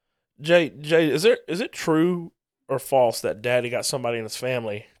 Jay, is it true or false that Daddy got somebody in his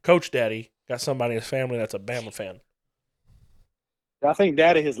family, Coach Daddy got somebody in his family that's a Bama fan? I think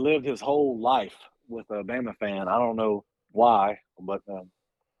Daddy has lived his whole life with a Bama fan. I don't know why, but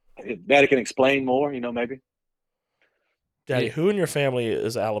if Daddy can explain more, maybe. Daddy, who in your family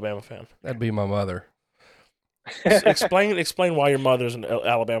is an Alabama fan? That'd be my mother. Explain why your mother's an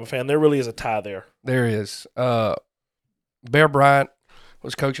Alabama fan. There really is a tie there. There is. Bear Bryant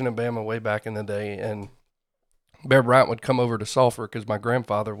was coaching in Bama way back in the day, and Bear Bryant would come over to Sulphur because my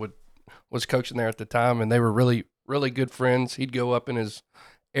grandfather was coaching there at the time, and they were really, really good friends. He'd go up in his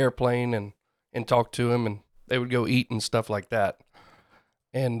airplane and talk to him, and they would go eat and stuff like that.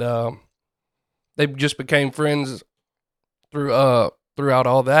 And they just became friends throughout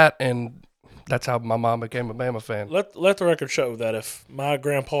all that, and that's how my mom became a Bama fan. Let the record show that if my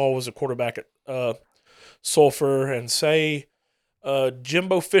grandpa was a quarterback at Sulphur and say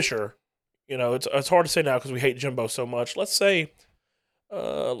Jimbo Fisher, it's hard to say now because we hate Jimbo so much. Let's say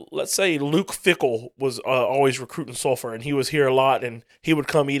Luke Fickle was always recruiting Sulphur, and he was here a lot, and he would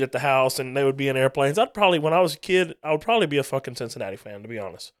come eat at the house, and they would be in airplanes. When I was a kid, I would probably be a fucking Cincinnati fan, to be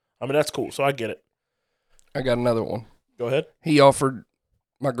honest. I mean, that's cool, so I get it. I got another one. Go ahead. He offered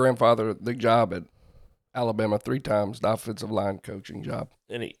my grandfather the job at Alabama 3 times, the offensive line coaching job.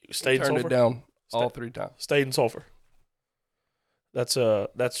 And he stayed in Turned Sulphur? it down all 3 times. Stayed in Sulphur.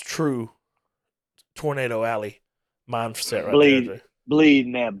 That's true Tornado Alley mindset right there.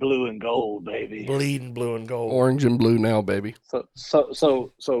 Bleeding that blue and gold, baby. Bleeding blue and gold. Orange and blue now, baby. So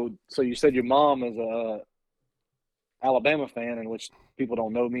you said your mom is a Alabama fan, in which people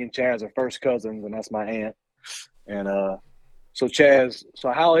don't know. Me and Chaz are first cousins, and that's my aunt. And so Chaz,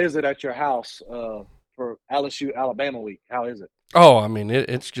 how is it at your house for LSU Alabama week? How is it? Oh, I mean,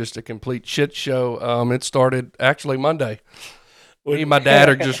 it's just a complete shit show. It started actually Monday. Me and my dad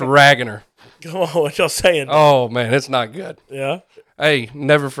are just ragging her. Come on, what y'all saying? Oh, man, it's not good. Yeah? Hey,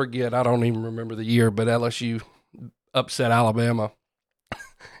 never forget, I don't even remember the year, but LSU upset Alabama.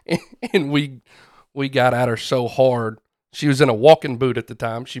 And we got at her so hard. She was in a walking boot at the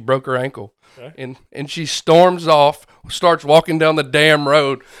time. She broke her ankle. Okay. And she storms off, starts walking down the damn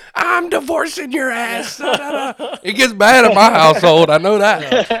road. I'm divorcing your ass. It gets bad in my household. I know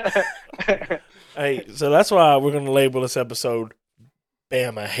that. Hey, so that's why we're going to label this episode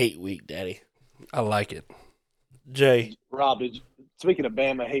Bama Hate Week, Daddy. I like it. Jay. Rob, speaking of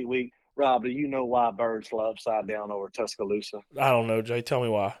Bama Hate Week, Rob, do you know why birds fly upside down over Tuscaloosa? I don't know, Jay. Tell me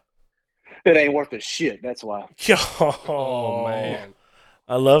why. It ain't worth a shit. That's why. Oh man,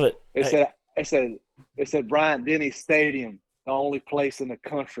 I love it. It said Bryant Denny Stadium, the only place in the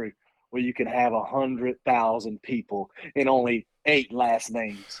country where you can have 100,000 people and only 8 last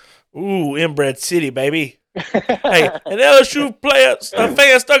names. Ooh, inbred city, baby. Hey, an LSU player, a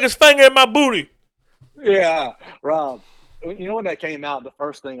fan stuck his finger in my booty. Yeah, Rob. You know when that came out, the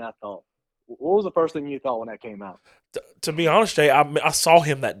first thing I thought. What was the first thing you thought when that came out? To be honest, Jay, I saw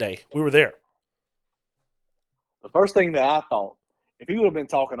him that day. We were there. The first thing that I thought, if he would have been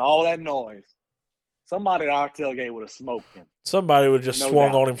talking all that noise, somebody at our tailgate would have smoked him. Somebody would have just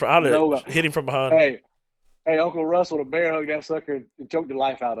swung on him hit him from behind. Hey, Uncle Russ would have bear hugged that sucker and choked the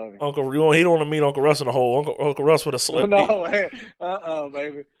life out of him. He don't want to meet Uncle Russ in the hole. Uncle Russ would have slipped. No,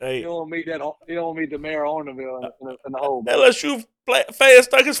 baby. Hey. You don't want to meet the mayor of Orneville in the hole. Baby. LSU fan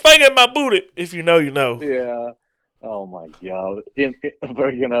stuck his finger in my booty. If you know, you know. Yeah. Oh my God.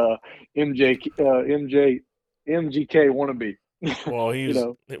 Freaking MGK wannabe. Well,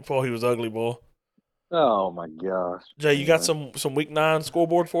 he was ugly, boy. Oh my gosh. Jay, you got some week 9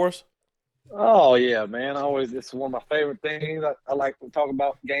 scoreboard for us? Oh yeah, man. It's one of my favorite things. I like to talk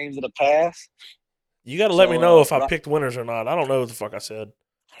about games of the past. You got to let me know if I picked winners or not. I don't know what the fuck I said.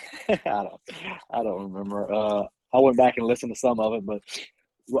 I don't remember. I went back and listened to some of it, but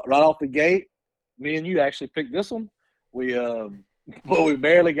right off the gate, me and you actually picked this one. We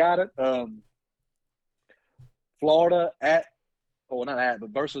barely got it. Florida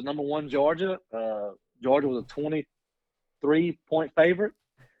versus number 1 Georgia. Georgia was a 23-point favorite,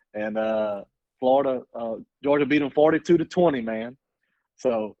 and Georgia beat them 42-20, man.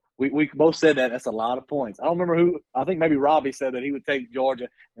 So we both said that's a lot of points. I don't remember who. I think maybe Robbie said that he would take Georgia,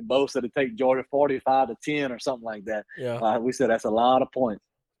 and Bo said to take Georgia 45-10 or something like that. Yeah. We said that's a lot of points.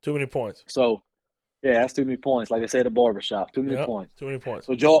 Too many points. So, yeah, that's too many points. Like they say at the barbershop, too many points. Too many points.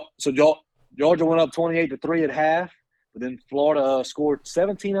 So Georgia went up 28-3 at half, but then Florida scored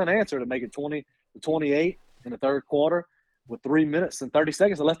 17 unanswered to make it 20-28 in the third quarter with 3 minutes and 30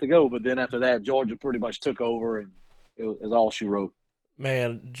 seconds left to go. But then after that, Georgia pretty much took over, and it was all she wrote.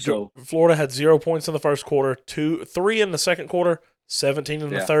 Man, Florida had 0 points in the first quarter, 3 in the second quarter, 17 in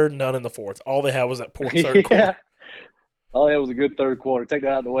the third, none in the fourth. All they had was that poor third quarter. Oh, it was a good third quarter. Take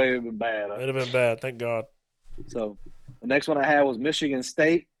that out of the way, it would have been bad. It would have been bad, thank God. So the next one I had was Michigan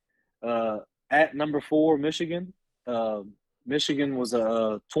State at number 4, Michigan. Michigan was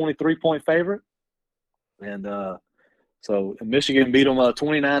a 23-point favorite, and so Michigan beat them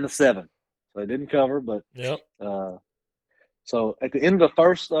 29-7. So they didn't cover, but so at the end of the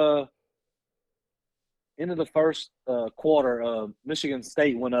first quarter, Michigan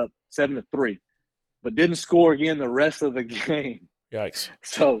State went up 7-3, but didn't score again the rest of the game. Yikes!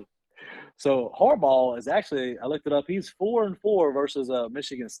 So Harbaugh is actually, I looked it up. He's 4-4 versus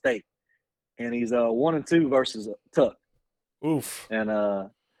Michigan State, and he's 1-2 versus Tuck. Oof. And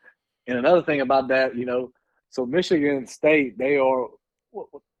another thing about that, so Michigan State, they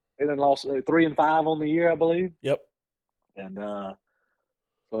They then lost 3-5 on the year, I believe. Yep. And so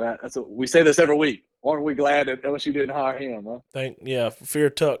that's we say this every week. Aren't we glad that LSU didn't hire him? Huh?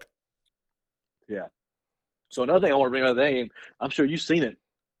 Fear Tuck. Yeah. So another thing I want to bring up, I'm sure you've seen it.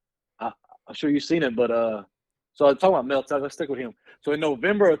 I'm sure you've seen it, but so I'm talking about Mel Tuck. Let's stick with him. So in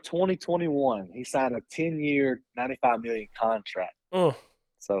November of 2021, he signed a 10-year, $95 million contract.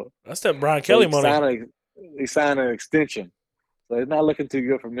 So that's that Brian Kelly money. He signed an extension. So it's not looking too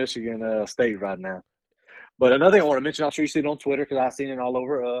good for Michigan State right now. But another thing I want to mention, I'm sure you see it on Twitter because I've seen it all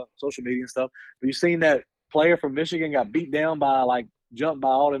over social media and stuff. But you seen that player from Michigan got beat down by jumped by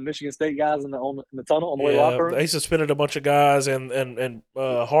all the Michigan State guys in the tunnel on the way to the locker room? They suspended a bunch of guys, and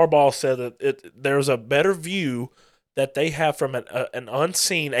Harbaugh said that there's a better view that they have from an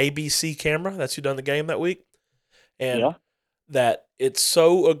unseen ABC camera. That's who done the game that week, and that it's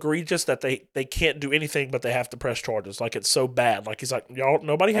so egregious that they can't do anything, but they have to press charges. Like it's so bad. Like he's like, y'all,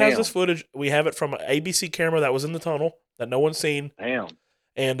 nobody has this footage. We have it from an ABC camera that was in the tunnel that no one's seen. Damn.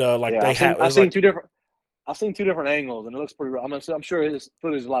 And I've seen two different angles, and it looks pretty rough. I'm sure his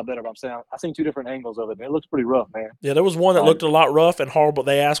footage is a lot better, but I'm saying I've seen two different angles of it, and it looks pretty rough, man. Yeah, there was one that looked a lot rough, and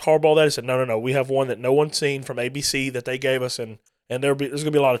They asked Harbaugh that. He said, no, we have one that no one's seen from ABC that they gave us, and there's going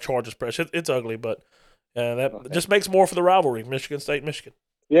to be a lot of charges pressed. It's ugly, but that just makes more for the rivalry, Michigan State, Michigan.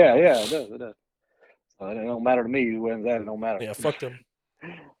 Yeah, it does. It don't matter to me who wins that. It don't matter. Yeah, fuck them.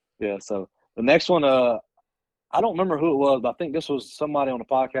 Yeah, so the next one, I don't remember who it was, but I think this was somebody on the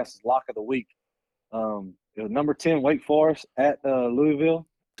podcast's Lock of the Week. It was number 10 Wake Forest at Louisville.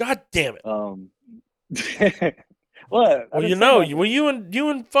 God damn it! What? Well, you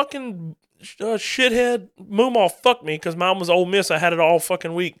and fucking shithead Moomaw fucked me because mine was Ole Miss. I had it all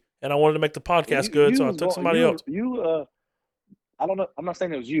fucking week, and I wanted to make the podcast good, so I took somebody else. I don't know. I'm not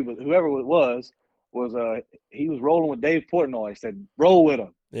saying it was you, but whoever it was he was rolling with Dave Portnoy. He said, "Roll with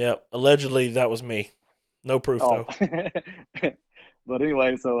him." Yeah, allegedly that was me. No proof though. But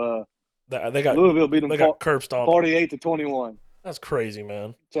anyway, so. They got Louisville beat them. They got curb stomped 48-21. That's crazy,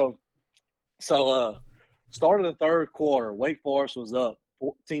 man. So started the third quarter. Wake Forest was up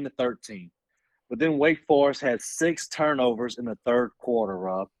 14-13, but then Wake Forest had 6 turnovers in the third quarter.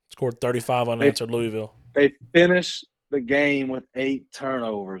 Rob scored 35 unanswered. Louisville. They finished the game with 8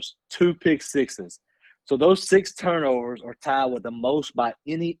 turnovers, 2 pick sixes. So those 6 turnovers are tied with the most by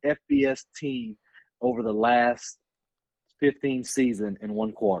any FBS team over the last 15 season in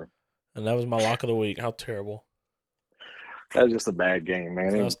one quarter. And that was my lock of the week. How terrible. That was just a bad game,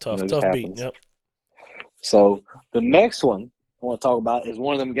 man. That was tough. Tough beat. Yep. So the next one I want to talk about is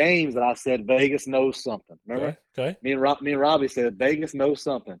one of them games that I said Vegas knows something. Remember? Okay. Me and Robbie said Vegas knows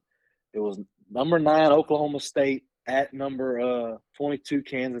something. It was number 9 Oklahoma State at number 22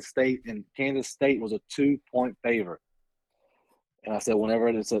 Kansas State, and Kansas State was a 2-point favorite. And I said whenever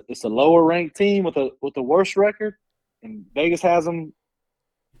it's a lower ranked team with the worst record, and Vegas has them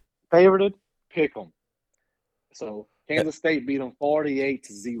favorited, pick them. So Kansas State beat them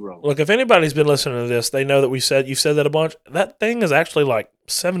 48-0. Look, if anybody's been listening to this, they know that you've said that a bunch. That thing is actually like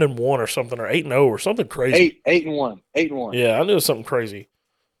 7-1 or something, or 8-0 or something crazy. 8-1. Yeah, I knew it was something crazy.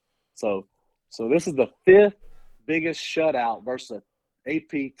 So this is the 5th biggest shutout versus an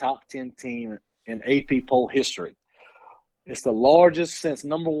AP top 10 team in AP poll history. It's the largest since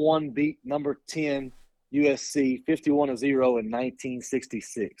number 1 beat number 10 USC 51-0 in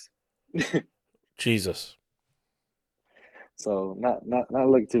 1966. Jesus. So not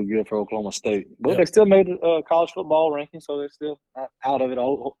looking too good for Oklahoma State, but they still made a college football ranking, so they're still not out of it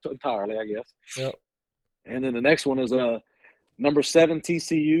all entirely, I guess. Yep. And then the next one is number 7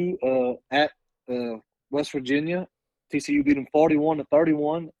 TCU at West Virginia. TCU beat them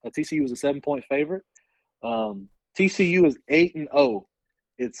 41-31. TCU was a 7-point favorite. TCU is 8-0.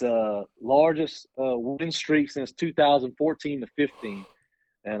 It's largest win streak since 2014-15,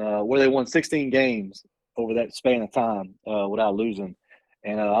 and where they won 16 games over that span of time without losing.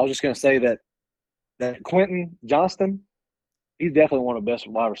 And I was just going to say that Quentin Johnston, he's definitely one of the best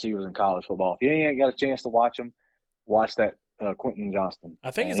wide receivers in college football. If you ain't got a chance to watch him, watch that Quentin Johnston.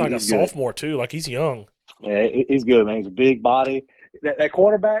 I think he's like a sophomore too. Like he's young. Yeah, he's good, man. He's a big body. That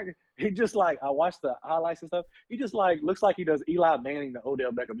quarterback, he just I watched the highlights and stuff. He just looks like he does Eli Manning to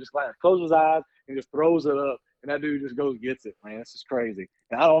Odell Beckham. Just closes his eyes and just throws it up, and that dude just goes and gets it, man. It's just crazy.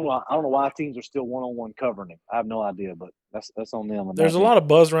 And I don't know why teams are still one-on-one covering him. I have no idea, but that's on them. There's a lot of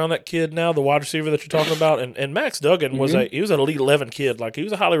buzz around that kid now, the wide receiver that you're talking about, and Max Duggan was an Elite 11 kid. Like he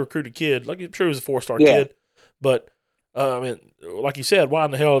was a highly recruited kid. Like I'm sure he was a 4-star kid, but. I mean, like you said, why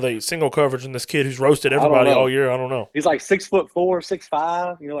in the hell are they single coverage in this kid who's roasted everybody all year? I don't know. He's like 6'4",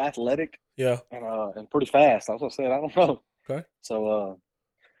 6'5", athletic. Yeah. And pretty fast. I was gonna say, I don't know. Okay. So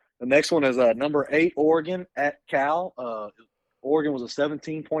The next one is number 8 Oregon at Cal. Oregon was a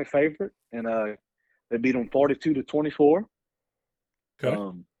 17-point favorite, and they beat them 42-24.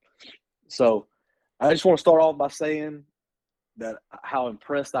 Okay. So I just want to start off by saying that how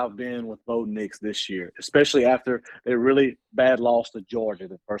impressed I've been with Bo Nix this year, especially after a really bad loss to Georgia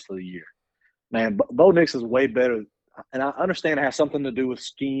the first of the year. Man, Bo Nix is way better. And I understand it has something to do with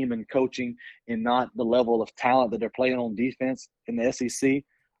scheme and coaching and not the level of talent that they're playing on defense in the SEC.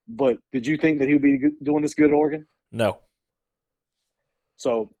 But did you think that he would be doing this good at Oregon? No.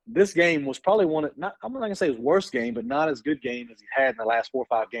 So this game was probably I'm not going to say his worst game, but not as good game as he had in the last 4 or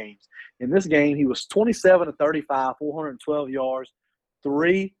 5 games. In this game, he was 27-35, 412 yards,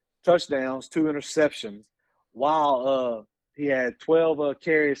 3 touchdowns, 2 interceptions, while he had 12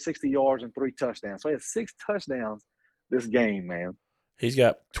 carries, 60 yards, and 3 touchdowns. So he had 6 touchdowns this game, man. He's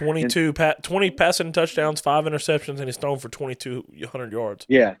got 20 passing touchdowns, 5 interceptions, and he's thrown for 2,200 yards.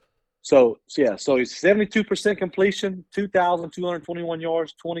 Yeah. So he's 72% completion, 2,221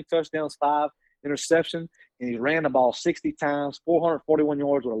 yards, 20 touchdowns, 5 interceptions, and he ran the ball 60 times, 441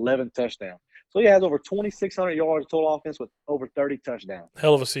 yards with 11 touchdowns. So he has over 2,600 yards total offense with over 30 touchdowns.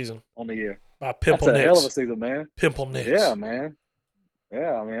 Hell of a season on the year. By Pimple That's Nix. a hell of a season, man. Pimple Nix. Yeah, man.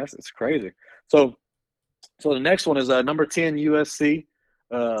 Yeah, I mean, it's crazy. So the next one is number 10 USC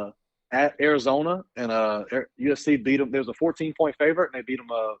at Arizona, and USC beat them. There was a 14-point favorite, and they beat them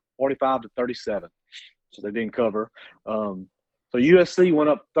 45-37. So they didn't cover. So USC went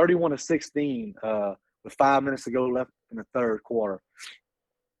up 31-16 with 5 minutes to go left in the third quarter.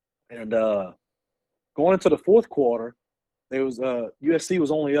 And going into the fourth quarter, there was USC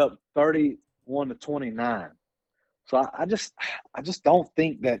was only up 31-29. So I just don't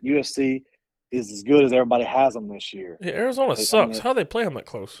think that USC is as good as everybody has them this year. Yeah, Arizona sucks. How they play them that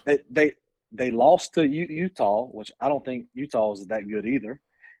close? They lost to Utah, which I don't think Utah is that good either,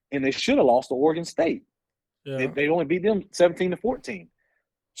 and they should have lost to Oregon State. Yeah. They only beat them 17-14.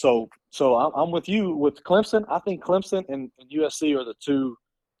 So I'm with you with Clemson. I think Clemson and USC are the 2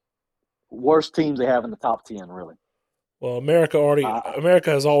 worst teams they have in the top 10, really. Well, America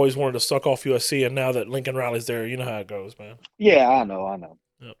has always wanted to suck off USC, and now that Lincoln Riley's there, you know how it goes, man. Yeah, I know.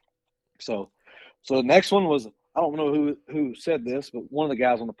 Yep. So the next one was, I don't know who said this, but one of the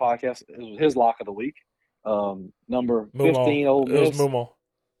guys on the podcast, it was his lock of the week. Number 15, Ole Miss. It was Moomaw.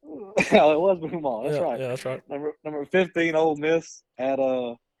 Yeah, it was Moomaw. That's right. Yeah, that's right. Number 15, Ole Miss at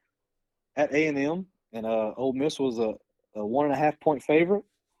A&M, and Ole Miss was a 1.5-point favorite.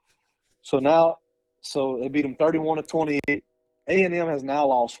 So they beat them 31-28. A&M has now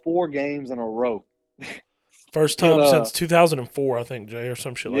lost 4 games in a row. First time since 2004, I think, Jay, or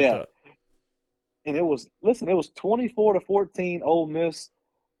some shit like that. And it was 24-14 Ole Miss.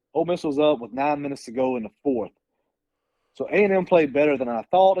 Ole Miss was up with 9 minutes to go in the fourth. So A&M played better than I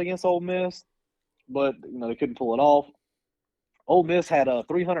thought against Ole Miss, but they couldn't pull it off. Ole Miss had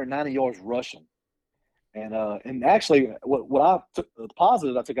 390 yards rushing, and actually, the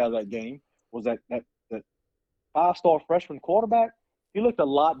positive I took out of that game was that 5-star freshman quarterback. He looked a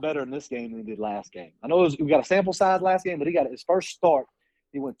lot better in this game than he did last game. I know we got a sample size last game, but he got his first start.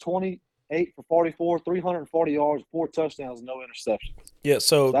 He went 28 for 44, 340 yards, 4 touchdowns, no interceptions. Yeah,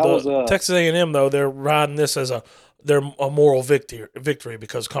 so the Texas A&M, though, they're riding this as a moral victory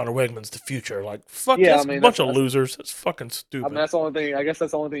because Connor Wegman's the future. Like, fuck, that's a bunch of losers. That's fucking stupid. I mean, that's the only thing. I guess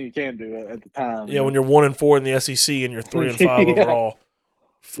that's the only thing you can do at the time. Yeah, when you're 1-4 in the SEC and you're 3-5 overall,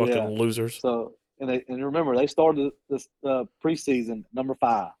 fucking losers. So, and remember, they started this preseason number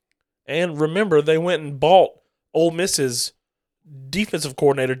 5. And remember, they went and bought Ole Miss's defensive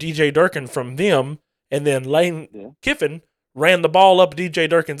coordinator, DJ Durkin, from them, and then Lane Kiffin ran the ball up DJ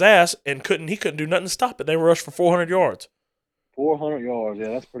Durkin's ass and he couldn't do nothing to stop it. They rushed for 400 yards. 400 yards, yeah,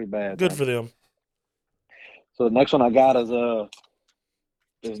 that's pretty bad. Good for them. So the next one I got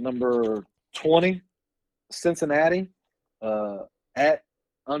is number 20, Cincinnati, at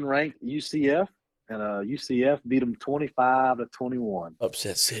unranked UCF, and UCF beat them 25-21.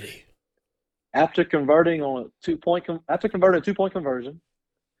 Upset City. After converting a 2-point conversion,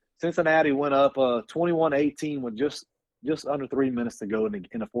 Cincinnati went up 21-18 with just under 3 minutes to go in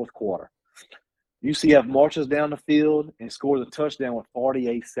the fourth quarter. UCF marches down the field and scores a touchdown with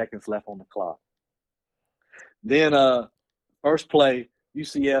 48 seconds left on the clock. Then first play,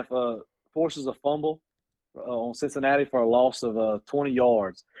 UCF forces a fumble on Cincinnati for a loss of 20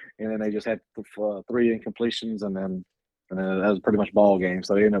 yards, and then they just had 3 incompletions, and then that was pretty much ball game.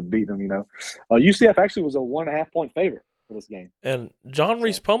 So they ended up beating them. UCF actually was a 1.5-point favorite for this game. And John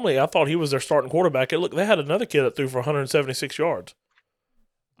Reese Plumlee, I thought he was their starting quarterback. Look, they had another kid that threw for 176 yards.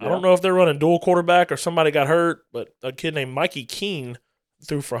 Yeah. I don't know if they're running dual quarterback or somebody got hurt, but a kid named Mikey Keene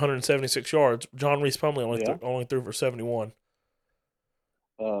threw for 176 yards. John Reese Plumlee Yeah. only threw for 71.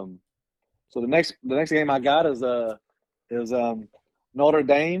 So the next game I got is Notre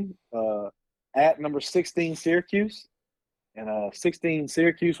Dame at number 16 Syracuse, and 16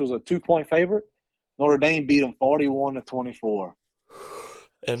 Syracuse was a 2-point favorite. Notre Dame beat them 41-24.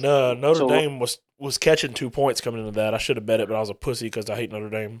 And Notre So- Dame was catching 2 points coming into that. I should have bet it, but I was a pussy because I hate Notre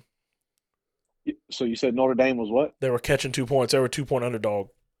Dame. So you said Notre Dame was what? They were catching 2 points. They were a 2-point underdog.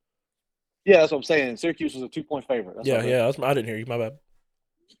 Yeah, that's what I'm saying. Syracuse was a 2-point favorite. That's what I said. I didn't hear you. My bad.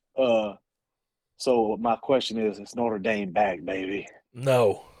 So my question is Notre Dame back, baby?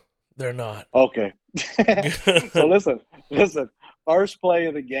 No, they're not. Okay. So listen. First play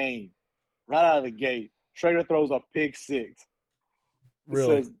of the game, right out of the gate, Schrader throws a pick six.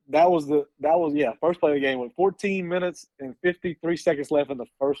 Really? Says first play of the game with 14 minutes and 53 seconds left in the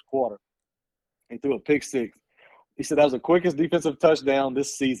first quarter. He threw a pick six. He said that was the quickest defensive touchdown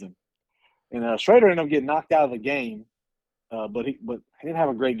this season. And Schrader ended up getting knocked out of the game, but he didn't have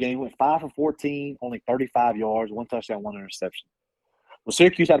a great game. He went 5 for 14, only 35 yards, 1 touchdown, 1 interception. Well,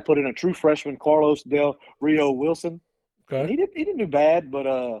 Syracuse had to put in a true freshman, Carlos Del Rio Wilson. Okay. And he didn't do bad, but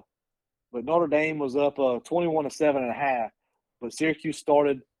Notre Dame was up 21-7.5. But Syracuse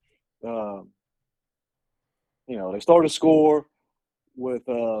started, they started to score with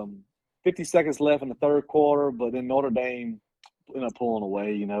 50 seconds left in the third quarter, but then Notre Dame ended up pulling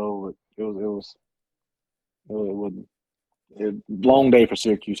away. It was a long day for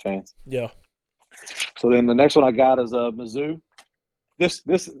Syracuse fans. Yeah. So then the next one I got is Mizzou. This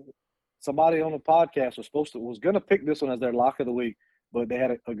somebody on the podcast was going to pick this one as their lock of the week, but they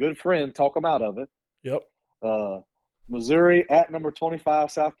had a good friend talk them out of it. Yep. Missouri at number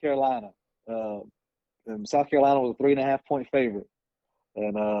 25, South Carolina. And South Carolina was a 3.5-point favorite,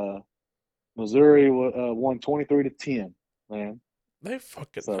 and Missouri won 23-10. Man, They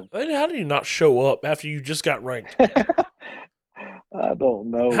fucking. So- How did you not show up after you just got ranked? I don't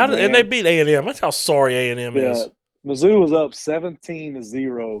know. And they beat A&M. That's how sorry A&M is. Mizzou was up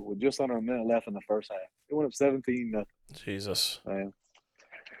 17-0 with just under a minute left in the first half. It went up 17-0. Jesus. Man.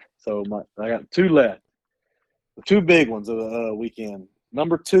 So I got 2 left. The 2 big ones of the weekend.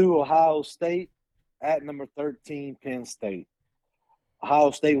 Number 2, Ohio State at number 13, Penn State.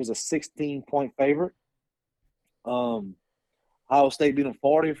 Ohio State was a 16-point favorite. Ohio State beat them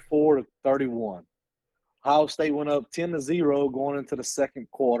 44-31. Ohio State went up 10-0 going into the second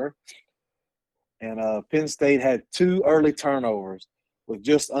quarter. And Penn State had 2 early turnovers with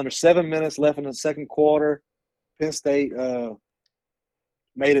just under 7 minutes left in the second quarter. Penn State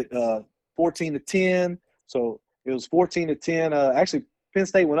made it 14-10. So it was 14-10. Actually, Penn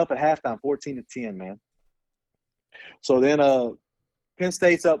State went up at halftime, 14-10, man. So then Penn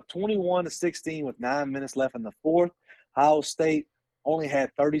State's up 21-16 with 9 minutes left in the fourth. Ohio State only had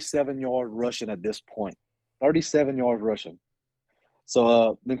 37-yard rushing at this point. 37 yards rushing.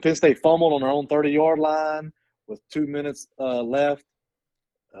 So then Penn State fumbled on their own 30-yard line with 2 minutes left.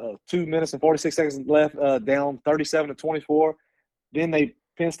 2 minutes and 46 seconds left, down 37-24. Then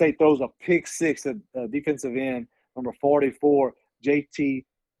Penn State throws a pick six at defensive end, number 44, JT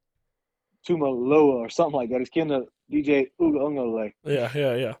Tumaloa or something like that. He's kin to DJ Ungole.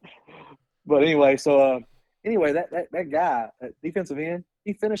 Yeah. But anyway, that guy at defensive end,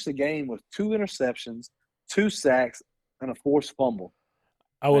 he finished the game with 2 interceptions, 2 sacks, and a forced fumble.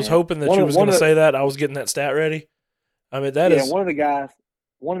 I was hoping that you was going to say that. I was getting that stat ready. I mean, one of the guys,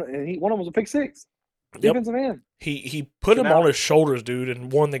 one of them was a pick six. Defensive end. He put him on his shoulders, dude,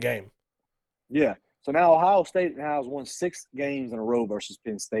 and won the game. Yeah. So now Ohio State has won 6 games in a row versus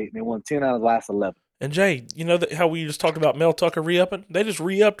Penn State, and they won 10 out of the last 11. And Jay, you know how we just talked about Mel Tucker re-upping? They just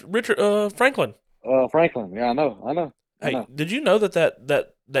re-upped Richard Franklin. Franklin, yeah, I know. Hey, did you know that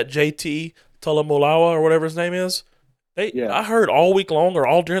JT Tulamolawa or whatever his name is? I heard all week long or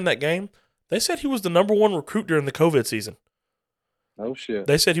all during that game, they said he was the number 1 recruit during the COVID season. Oh shit!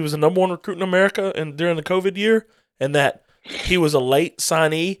 They said he was the number 1 recruit in America and during the COVID year, and that he was a late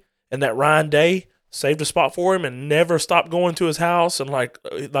signee, and that Ryan Day saved a spot for him and never stopped going to his house, and like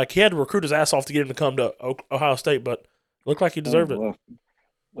he had to recruit his ass off to get him to come to Ohio State, but it looked like he deserved it. Looked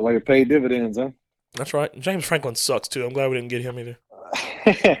like it paid dividends, huh? That's right. James Franklin sucks too. I'm glad we didn't get him either.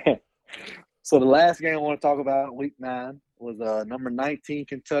 So the last game I want to talk about, Week 9, was number 19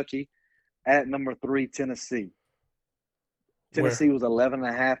 Kentucky at number 3 Tennessee. Tennessee was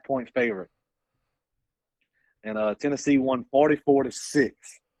 11.5-point favorite, and Tennessee won 44-6.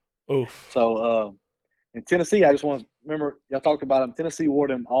 Oof. So in Tennessee, I just want to remember y'all talked about them. Tennessee wore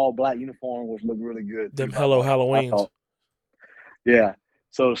them all black uniform, which looked really good. Them Hello Halloweens. Yeah.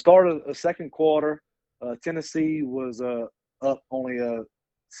 So start of the second quarter, Tennessee was up only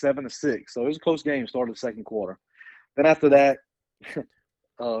 7-6. So it was a close game. Started the second quarter. Then after that,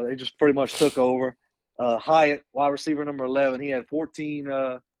 they just pretty much took over. Hyatt, wide receiver number 11, he had 14.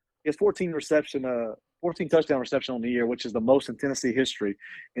 He has 14 touchdown reception on the year, which is the most in Tennessee history.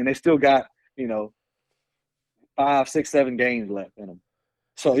 And they still got 5, 6, 7 games left in them.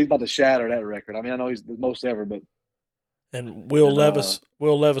 So he's about to shatter that record. I mean, I know he's the most ever, but And Will Levis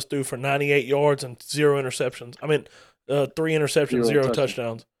threw for 98 yards and 0 interceptions. I mean, 3 interceptions, 0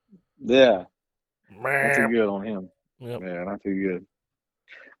 touchdowns. Yeah, not too good on him. Yep. Yeah, not too good.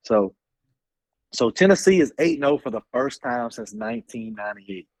 So Tennessee is 8-0 for the first time since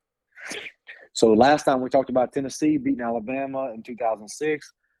 1998. So last time we talked about Tennessee beating Alabama in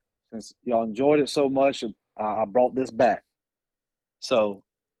 2006. Since y'all enjoyed it so much, I brought this back. So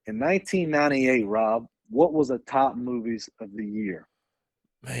in 1998, Rob, what was the top movies of the year?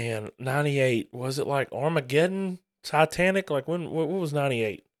 Man, 98. Was it like Armageddon, Titanic? Like what was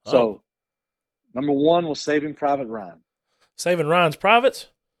 98? So number 1 was Saving Private Ryan. Saving Ryan's Privates?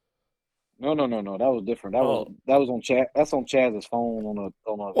 No. That was different. That was on Chad. That's on Chaz's phone on a.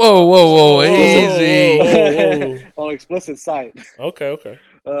 Whoa, easy. Whoa. On explicit site. Okay.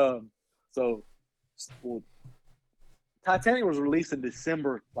 So, Titanic was released in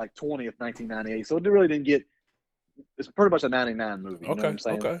December 20th, 1998. So it really didn't get. It's pretty much a 99 movie. You know what I'm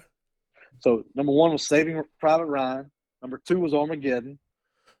saying? Okay. So number 1 was Saving Private Ryan. Number 2 was Armageddon.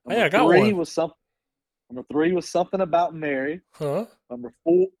 Hey, I got one. Number 3 was Something About Mary. Huh? Number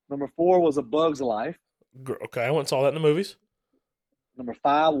 4 was A Bug's Life. Okay, I went and saw that in the movies. Number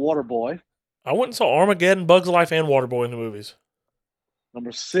 5, Waterboy. I went and saw Armageddon, Bug's Life, and Waterboy in the movies.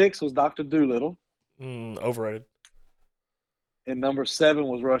 Number 6 was Dr. Dolittle. Overrated. And number 7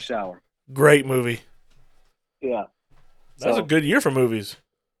 was Rush Hour. Great movie. Yeah. That was a good year for movies.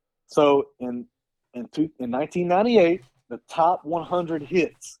 So in 1998, the top 100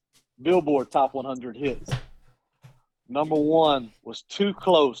 hits, Billboard top 100 hits. Number 1 was Too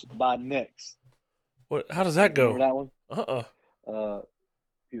Close by Next. What? How does that go? Remember that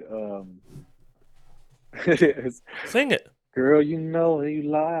one? Sing it. Girl, you know you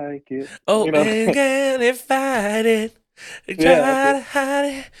like it. Oh, ain't gonna fight it. Try to hide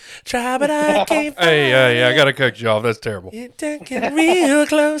it. Try, but I can't find it. Hey, I gotta cut you off. That's terrible. You're getting real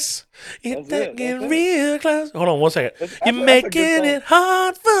close. You're getting real close. Hold on 1 second. You're making it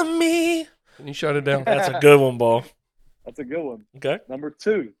hard for me. Can you shut it down? That's a good one, Ball. That's a good one. Okay. Number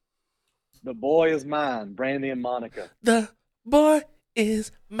 2, The Boy Is Mine, Brandy and Monica. The boy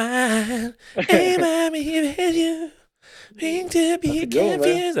is mine. Ain't I me with you? Being to be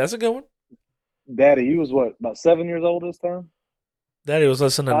confused. That's a good one. Daddy, you was what, about 7 years old this time? Daddy was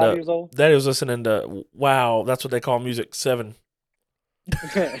listening 5 years old? Daddy was listening to Wow, that's what they call music, 7.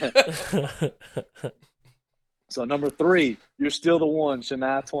 So number 3, You're Still the One,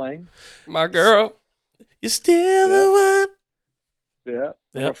 Shania Twain. My girl. You're still the one. Yeah.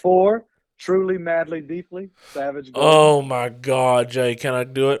 Number 4, Truly, Madly, Deeply, Savage Garden. Oh my God, Jay, can I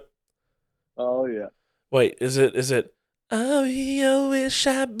do it? Oh yeah. Wait, is it I'll be your wish,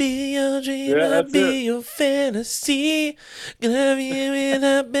 I'll be your dream, Yeah, I'll that's be your fantasy. Gonna be with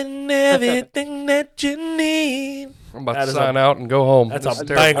up in everything that you need. I'm about to sign out and go home. That's This a is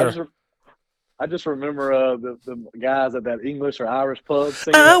terrible. banger. I just remember the guys at that English or Irish pub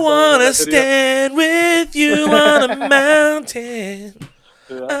singing I that song wanna in that video. stand with you on a mountain.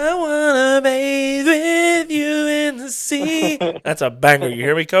 Yeah. I wanna bathe with you in the sea. That's a banger. You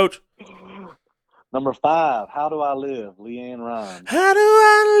hear me, Coach? Number 5, How Do I Live, Leanne Rhymes. How do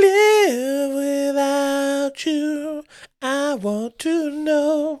I live without you? I want to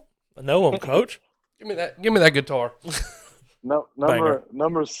know. I know him, Coach. Give me that guitar. No, Banger.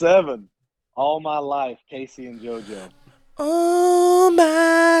 number 7, All My Life, Casey and JoJo. All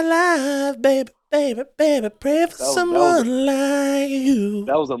my life, baby, pray for someone like you.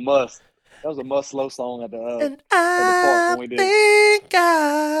 That was a must. That was a must slow song at the And park I when we did. thank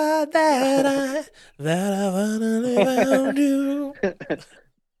God that I wanna live on you.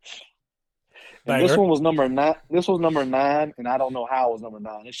 And this one was number 9. This was number 9, and I don't know how it was number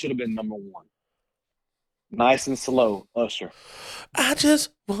 9. It should have been number 1. Nice and Slow, Usher. I just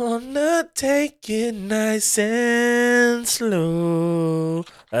wanna take it nice and slow.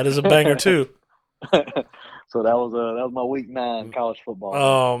 That is a banger too. So that was my week 9 college football.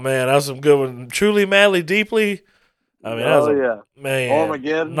 Oh man, that was some good one. Truly, madly, deeply. I mean, that was man.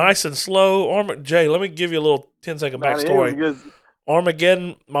 Armageddon. Nice and slow. Jay, let me give you a little 10-second backstory.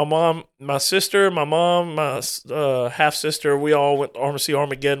 Armageddon. My mom, my sister, my mom, my half sister. We all went to see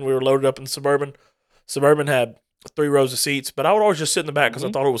Armageddon. We were loaded up in Suburban. Suburban had 3 rows of seats, but I would always just sit in the back because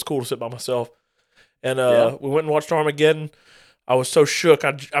I thought it was cool to sit by myself. And Yeah. we went and watched Armageddon. I was so shook.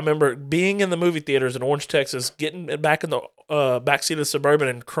 I remember being in the movie theaters in Orange, Texas, getting back in the backseat of the Suburban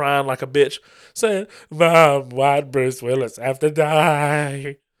and crying like a bitch, saying, "Why'd Bruce Willis have to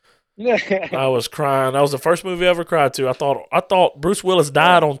die?" I was crying. That was the first movie I ever cried to. I thought Bruce Willis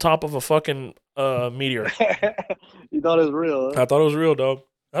died on top of a fucking meteor. You thought it was real, huh? I thought it was real, dog.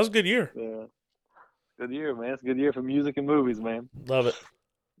 That was a good year. Yeah. Good year, man. It's a good year for music and movies, man. Love it.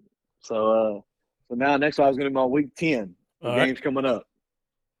 So now next one I was going to be on week 10. The All games coming up.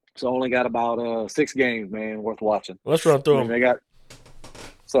 So I only got about 6 games, man, worth watching. Let's run through them. They got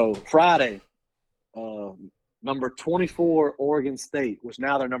so Friday, number 24 Oregon State, which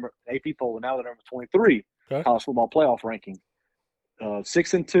now they're AP poll, now they're number 23 college football playoff ranking.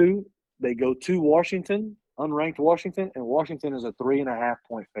 6-2, they go to Washington, unranked Washington, and Washington is a 3.5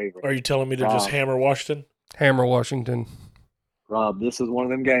 point favorite. Are you telling me to just hammer Washington? Hammer Washington. Rob, this is one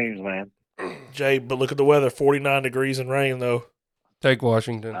of them games, man. Jay, but look at the weather, 49 degrees and rain, though. Take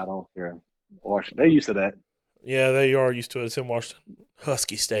Washington. I don't care. Washington, they used to that. Yeah, they are used to it. It's in Washington.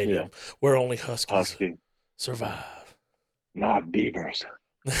 Husky Stadium, where only Huskies survive. Not Beavers.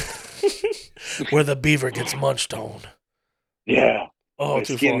 Where the beaver gets munched on. Yeah. Oh, they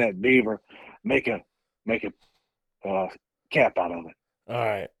too skin far. that beaver, make a cap out of it. All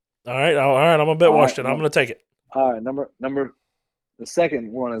right. I'm gonna bet Washington. I'm gonna take it. All right, number. The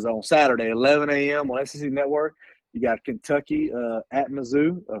second one is on Saturday, 11 a.m. on SEC Network. You got Kentucky at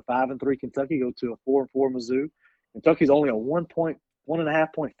Mizzou, 5-3 Kentucky go to a 4-4 Mizzou. Kentucky's only a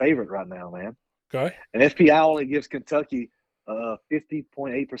 1.5 point favorite right now, man. Okay. And FPI only gives Kentucky a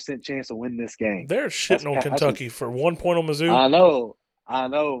 50.8% chance to win this game. They're shitting on Kentucky for 1 point on Mizzou. I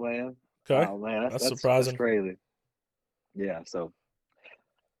know, man. Okay. Oh, man, that's surprising. That's crazy. Yeah, so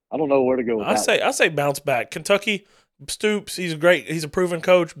I don't know where to go with that. I say bounce back. Kentucky, Stoops, he's a proven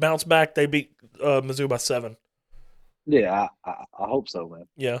coach. Bounce back. They beat Mizzou by 7. Yeah, I hope so, man.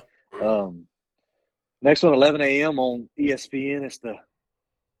 Yeah. Next one, 11 a.m. on ESPN. It's the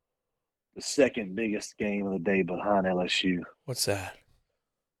second biggest game of the day behind LSU. What's that?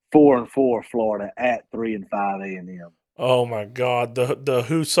 4-4 Florida at 3-5 A&M. Oh my God, the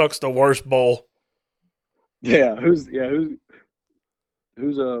who sucks the worst bowl. Yeah, who's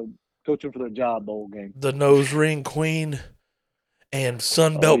coaching for their job bowl game? The nose ring queen and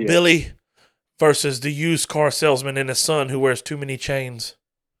Sunbelt Billy versus the used car salesman and his son who wears too many chains.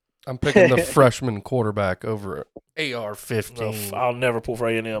 I'm picking the freshman quarterback over AR-15. I'll never pull for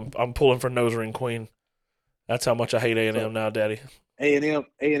A&M. I'm pulling for nose ring queen. That's how much I hate A&M now, Daddy. A&M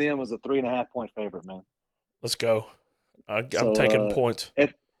is a 3.5 point favorite, man. Let's go. I'm taking points.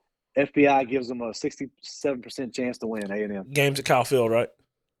 FBI gives them a 67% chance to win. A&M games at Kyle Field, right?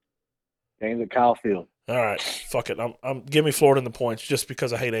 Games at Kyle Field. All right, fuck it. I'm give me Florida in the points just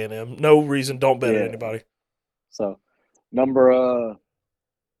because I hate A&M. No reason. Don't bet at anybody. So, number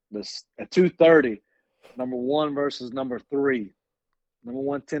this at 2:30, number 1 versus number 3. Number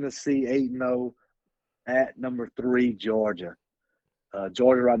 1 Tennessee 8-0 at number 3 Georgia.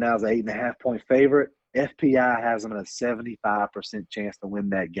 Georgia right now is an 8.5 point favorite. FPI has them at a 75% chance to win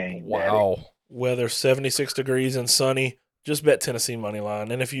that game. Wow. Daddy. Weather 76 degrees and sunny. Just bet Tennessee money line,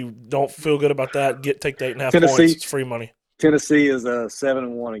 and if you don't feel good about that, take the 8.5 points. It's free money. Tennessee is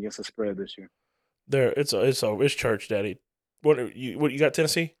 7-1 against the spread this year. It's church, Daddy. What you got?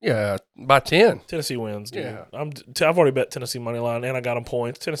 Tennessee? Yeah, by 10. Tennessee wins, dude. Yeah. I've already bet Tennessee money line, and I got them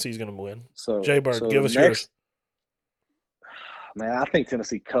points. Tennessee's gonna win. So Jay Bird, give us yours. Man, I think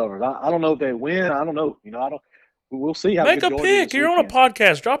Tennessee covers. I don't know if they win. I don't know. We'll see how. Make a pick. You're on a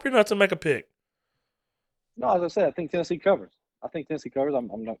podcast. Drop your nuts and make a pick. No, as I said, I think Tennessee covers. I'm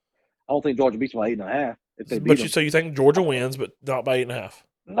not. I don't think Georgia beats them by 8.5. If they beat them. So you think Georgia wins, but not by 8.5?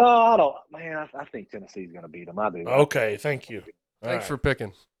 No, I don't. Man, I think Tennessee's going to beat them. I do. Okay, thank you. Thanks for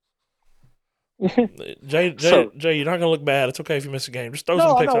picking. Jay, you're not going to look bad. It's okay if you miss a game. Just throw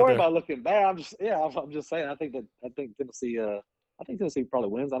some picks out there. I'm not worried about looking bad. I'm just saying. I think Tennessee. I think Tennessee probably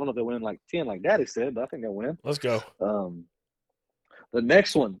wins. I don't know if they win like 10, like Daddy said, but I think they'll win. Let's go. The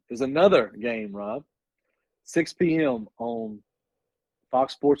next one is another game, Rob. 6 p.m. on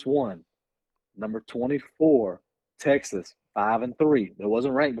Fox Sports 1. Number 24, Texas, 5-3. They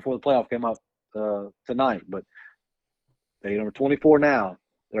wasn't ranked before the playoff came out tonight, but they're number 24 now.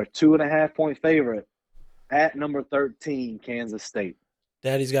 They're a 2.5 point favorite at number 13, Kansas State.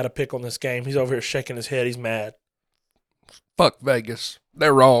 Daddy's got a pick on this game. He's over here shaking his head. He's mad. Fuck Vegas.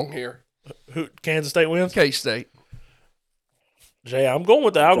 They're wrong here. Who? Kansas State wins? K-State. Jay, I'm going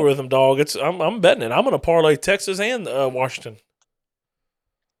with the algorithm, dog. I'm betting it. I'm going to parlay Texas and Washington.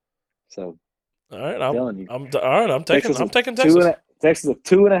 So, all right, I'm telling you. I'm taking Texas. Texas a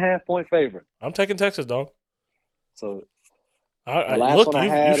 2.5-point favorite. I'm taking Texas, dog. So I, The last look, one I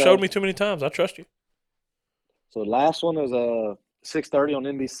you had, showed me too many times. I trust you. the last one was 6:30 on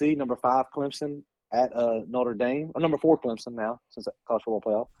NBC. Number 5 Clemson at Notre Dame. Or number 4 Clemson now since the college football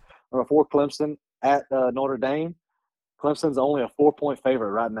playoff. Number 4 Clemson at Notre Dame. Clemson's only a 4-point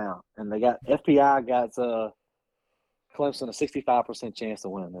favorite right now, and they got FPI got Clemson a 65% chance to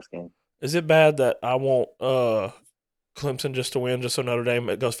win this game. Is it bad that I want Clemson just to win, just so Notre Dame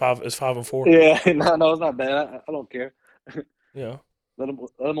it goes 5-4? Yeah, no, it's not bad. I don't care. Yeah. Let them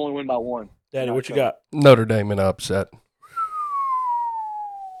only win by 1. Daddy, Not what you cover. got? Notre Dame in an upset.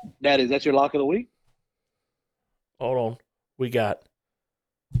 Daddy, is that your lock of the week? Hold on. We got.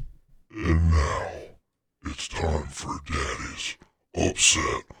 And now, it's time for Daddy's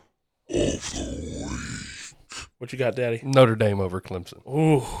upset of the week. What you got, Daddy? Notre Dame over Clemson.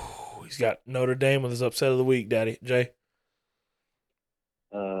 Ooh, he's got Notre Dame with his upset of the week, Daddy. Jay?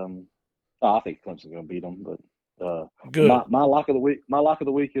 I think Clemson's going to beat them, but Good. my lock of the week. My lock of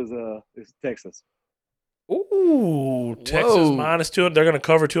the week is Texas. Ooh, Texas Whoa. -2. They're going to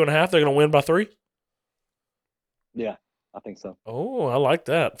cover 2.5. They're going to win by 3. Yeah, I think so. Oh, I like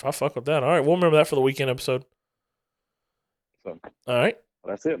that. I fuck with that. All right, we'll remember that for the weekend episode. So All right.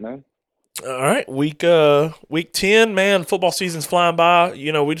 that's it, man. All right, week 10, man, football season's flying by.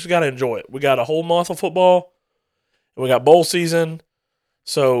 You know, we just got to enjoy it. We got a whole month of football. We got bowl season.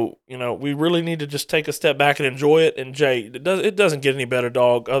 So, you know, we really need to just take a step back and enjoy it. And, Jay, it doesn't get any better,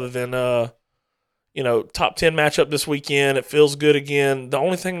 dog, other than, you know, top 10 matchup this weekend. It feels good again. The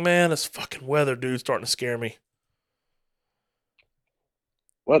only thing, man, is fucking weather, dude, starting to scare me.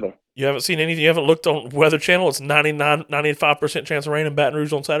 Weather. You haven't seen anything? You haven't looked on Weather Channel? It's 95% chance of rain in Baton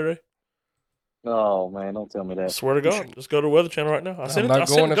Rouge on Saturday. Oh man, don't tell me I that. swear to God. Just go to Weather Channel right now. I sent not it.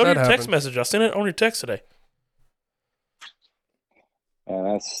 going if Go to that your text happens. message. I sent it on your text today. Man,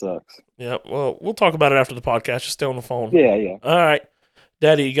 that sucks. Yeah, well, we'll talk about it after the podcast. Just stay on the phone. Yeah. All right.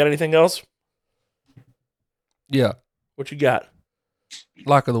 Daddy, you got anything else? Yeah. What you got?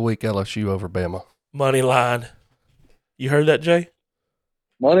 Lock of the week, LSU over Bama. Money line. You heard that, Jay?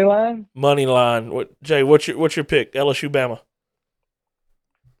 Money line? Money line. Jay, what's your pick? LSU, Bama.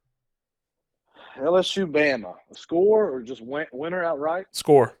 LSU Bama. A score or just winner outright?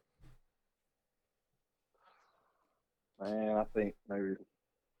 Score. Man, I think maybe,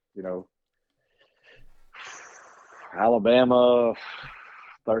 Alabama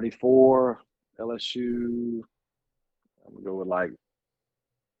 34, LSU, I'm going to go with like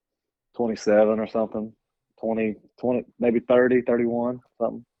 27 or something, 20, maybe 30, 31,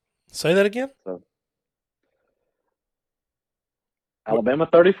 something. Say that again? So Alabama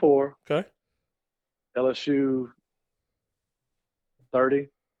 34. Okay. LSU 30,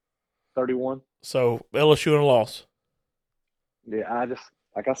 31. So LSU in a loss. Yeah, I just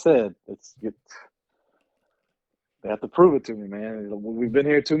like I said, they have to prove it to me, man. We've been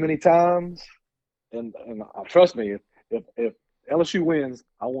here too many times, and trust me, if LSU wins,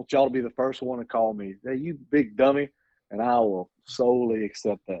 I want y'all to be the first one to call me. Hey, you big dummy, and I will solely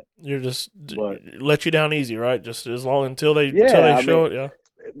accept that. You're just But let you down easy, right? Just as long until they show it, yeah.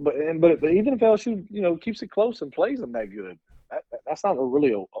 But even if LSU keeps it close and plays them that good, that's not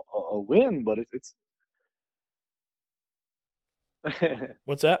really a win, but it's.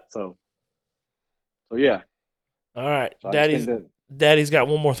 What's that? So yeah. All right. So I just Daddy's got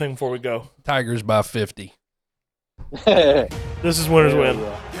one more thing before we go. Tigers by 50. think This is winners win.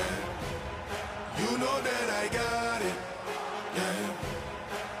 Yeah. You know that I got it. Yeah.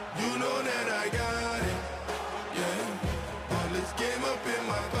 You know that I got it. Yeah. All this game up in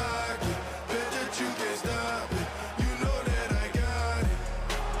my pocket. Bet that you can't stop it. You know that I got it.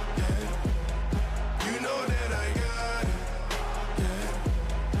 Yeah. You know that I got it. Yeah.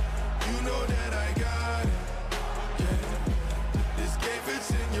 You know that I got it. Yeah. This game fits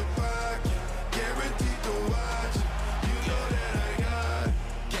in your pocket. Guaranteed to watch. You know that I got it.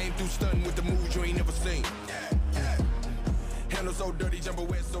 Came through stunting with the moves you ain't never seen. Handle so dirty, jump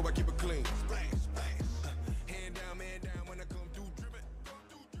away, so I keep it clean. Splash.